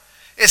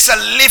 he said,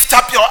 lift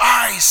up your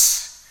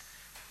eyes.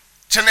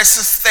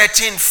 Genesis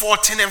 13,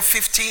 14, and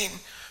 15.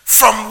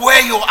 From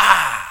where you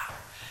are,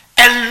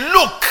 and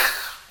look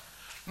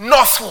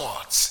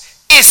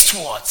northwards,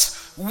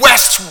 eastwards,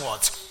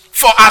 westwards.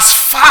 For as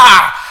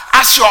far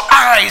as your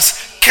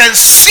eyes can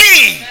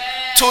see,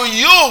 to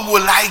you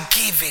will I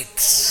give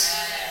it.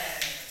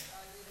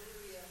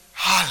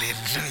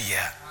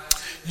 Hallelujah.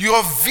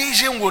 Your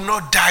vision will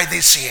not die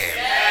this year.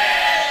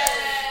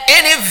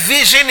 Any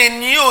vision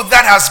in you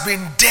that has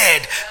been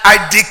dead, I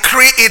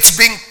decree it's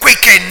being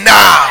quickened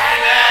now.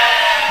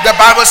 The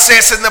Bible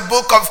says in the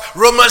book of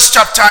Romans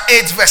chapter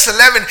 8 verse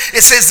 11, it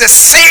says the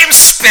same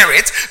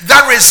spirit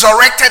that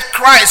resurrected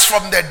Christ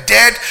from the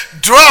dead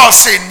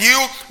dwells in you.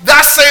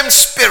 That same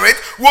spirit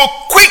will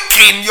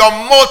quicken your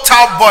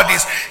mortal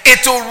bodies.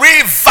 It will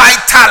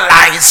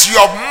revitalize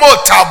your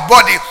mortal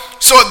body.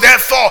 So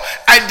therefore,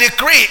 I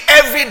decree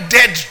every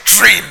dead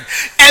dream,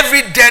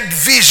 every dead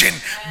vision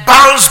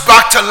bounce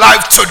back to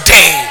life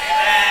today.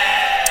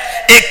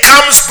 It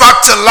comes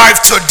back to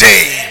life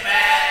today.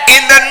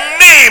 In the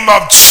name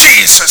of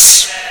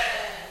Jesus.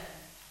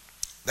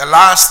 The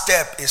last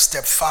step is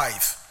step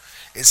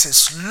 5. It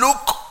says,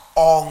 look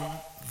on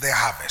the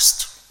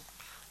harvest.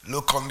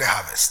 Look on the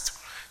harvest.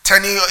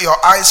 Turning your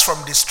eyes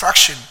from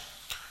distraction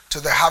to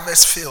the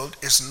harvest field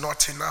is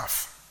not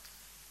enough.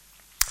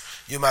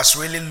 You must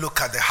really look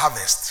at the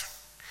harvest.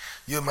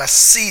 You must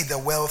see the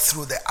world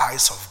through the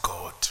eyes of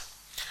God.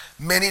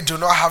 Many do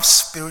not have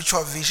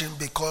spiritual vision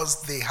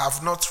because they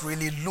have not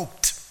really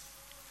looked.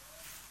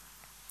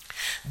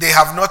 They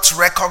have not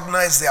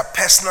recognized their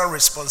personal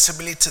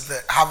responsibility to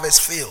the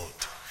harvest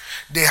field.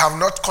 They have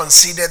not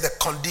considered the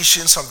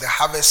conditions of the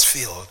harvest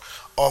field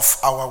of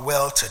our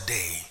world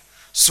today.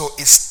 So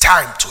it's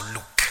time to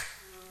look.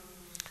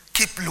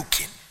 Keep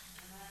looking.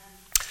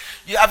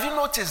 Have you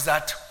noticed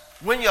that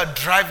when you're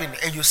driving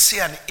and you see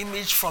an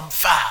image from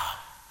far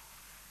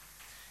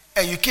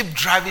and you keep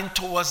driving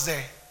towards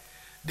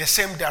the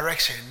same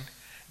direction,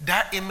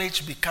 that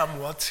image become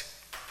what?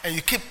 And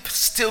you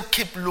still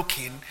keep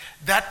looking,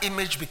 that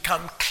image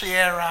become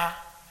clearer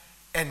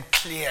and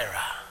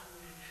clearer.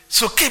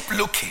 So keep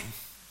looking.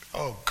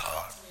 Oh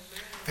God,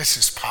 this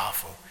is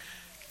powerful.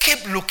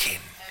 Keep looking.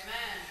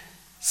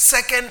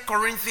 2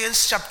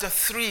 Corinthians chapter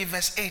 3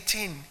 verse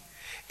 18.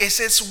 It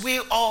says,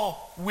 we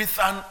all with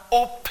an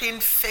open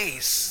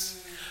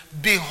face,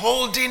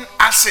 beholding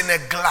us in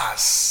a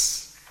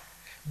glass,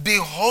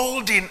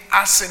 beholding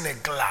us in a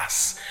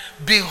glass,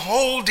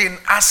 beholding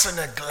us in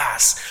a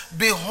glass,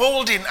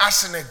 beholding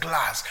us in a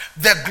glass,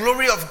 the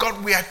glory of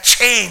God, we are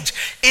changed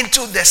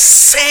into the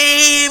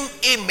same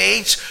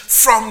image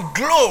from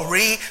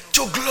glory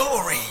to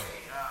glory.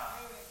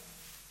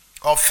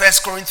 Or 1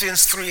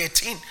 Corinthians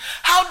 3:18.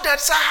 How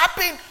does that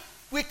happen?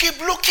 We keep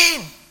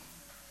looking.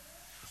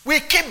 We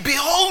keep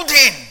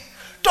beholding.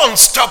 Don't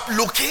stop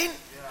looking.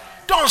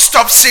 Don't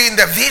stop seeing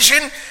the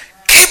vision.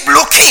 Keep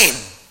looking.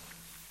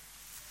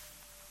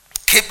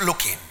 Keep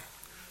looking.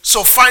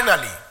 So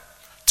finally,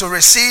 to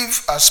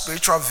receive a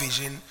spiritual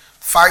vision,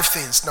 5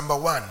 things. Number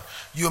 1,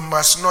 you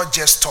must not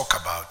just talk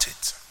about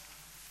it.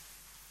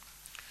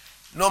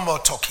 No more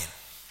talking.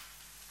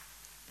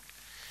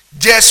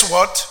 Just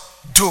what?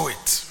 Do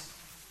it.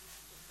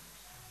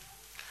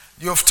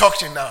 You've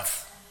talked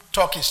enough.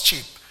 Talk is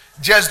cheap.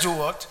 Just do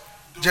what?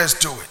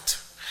 Just do it.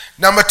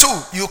 Number 2,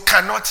 you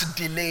cannot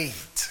delay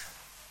it.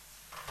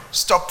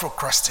 Stop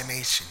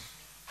procrastination.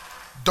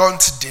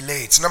 Don't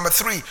delay it. Number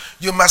 3,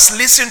 you must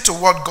listen to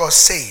what God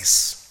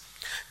says.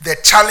 The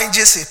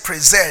challenges he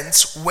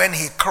presents when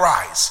he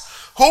cries,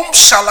 whom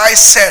shall I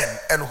send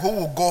and who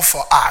will go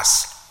for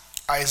us?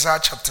 Isaiah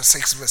chapter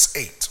 6 verse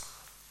 8.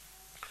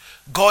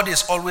 God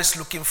is always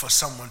looking for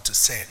someone to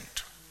send.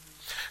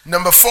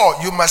 Number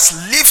 4, you must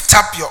lift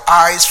up your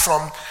eyes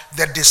from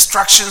the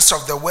distractions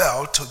of the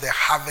world to the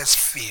harvest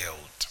field.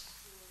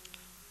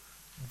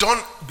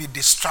 Don't be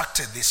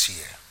distracted this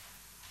year.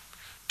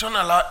 Don't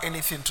allow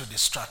anything to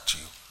distract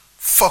you.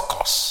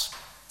 Focus.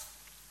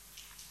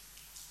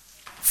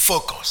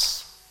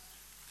 Focus.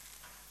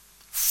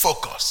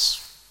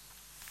 Focus.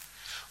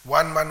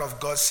 One man of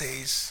God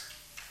says,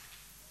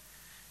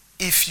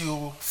 if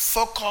you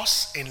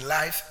focus in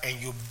life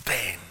and you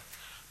burn,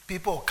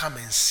 people will come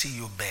and see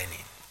you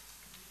burning.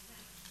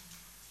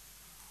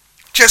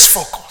 Just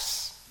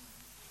focus.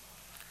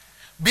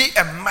 Be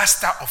a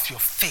master of your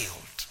field.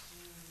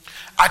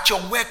 At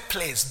your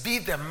workplace, be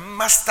the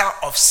master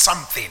of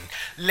something.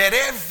 Let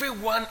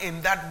everyone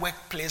in that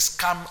workplace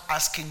come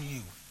asking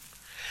you.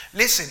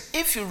 Listen,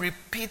 if you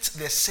repeat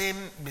the same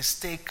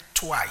mistake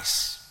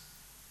twice,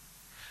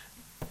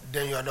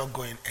 then you are not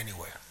going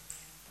anywhere.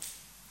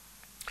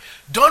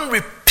 Don't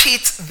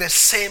repeat the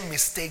same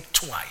mistake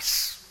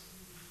twice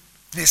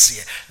this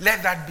year.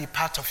 Let that be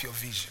part of your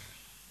vision.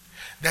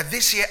 That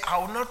this year I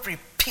will not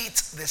repeat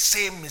the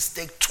same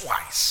mistake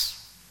twice.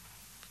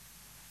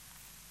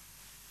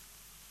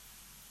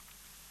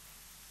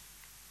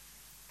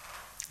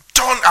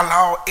 Don't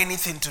allow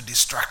anything to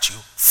distract you.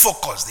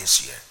 Focus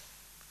this year.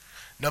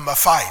 Number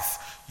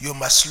 5, you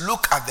must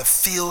look at the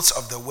fields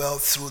of the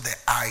world through the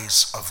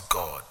eyes of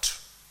God.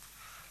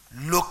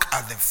 Look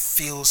at the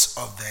fields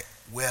of the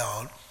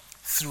world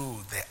through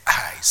the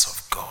eyes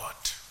of God.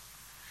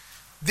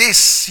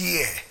 This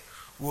year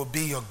will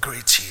be your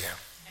great year.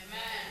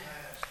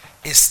 Amen.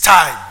 It's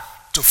time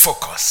to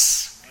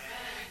focus. Amen.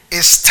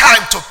 It's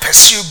time to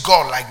pursue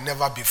God like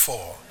never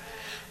before.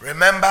 Amen.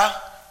 Remember,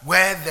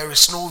 where there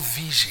is no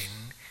vision,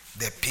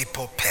 the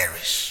people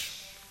perish.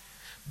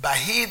 But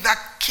he that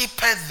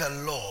keepeth the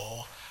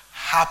law,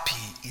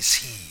 happy is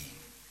he.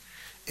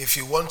 If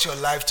you want your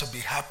life to be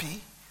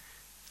happy,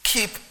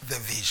 keep the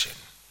vision.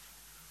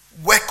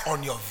 Work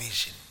on your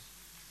vision.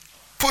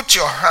 Put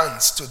your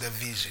hands to the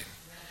vision,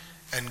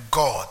 and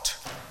God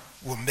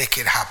will make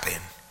it happen.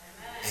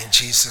 Amen. In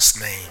Jesus'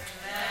 name.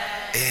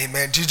 Amen.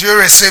 Amen. Did you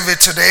receive it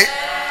today?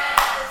 Yes.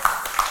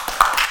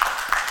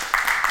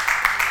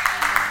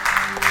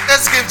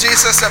 Let's give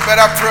Jesus a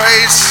better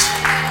praise.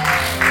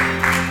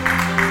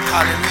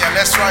 Hallelujah.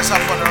 Let's rise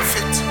up on our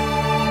feet.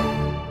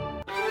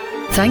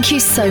 Thank you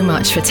so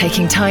much for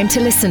taking time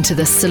to listen to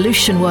the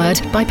Solution Word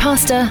by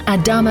Pastor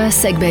Adama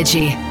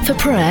Segbeji. For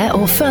prayer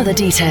or further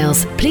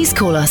details, please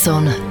call us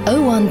on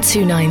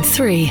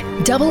 01293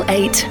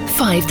 88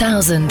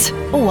 5000.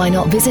 Or why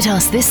not visit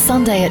us this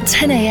Sunday at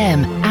 10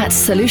 a.m. at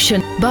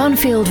Solution,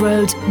 Barnfield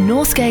Road,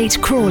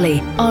 Northgate, Crawley,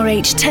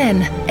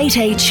 RH10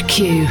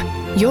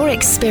 8HQ. Your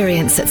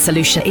experience at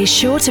Solution is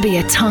sure to be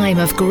a time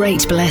of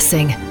great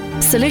blessing.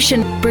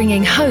 Solution,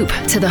 bringing hope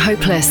to the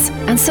hopeless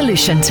and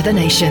solution to the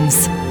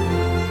nations.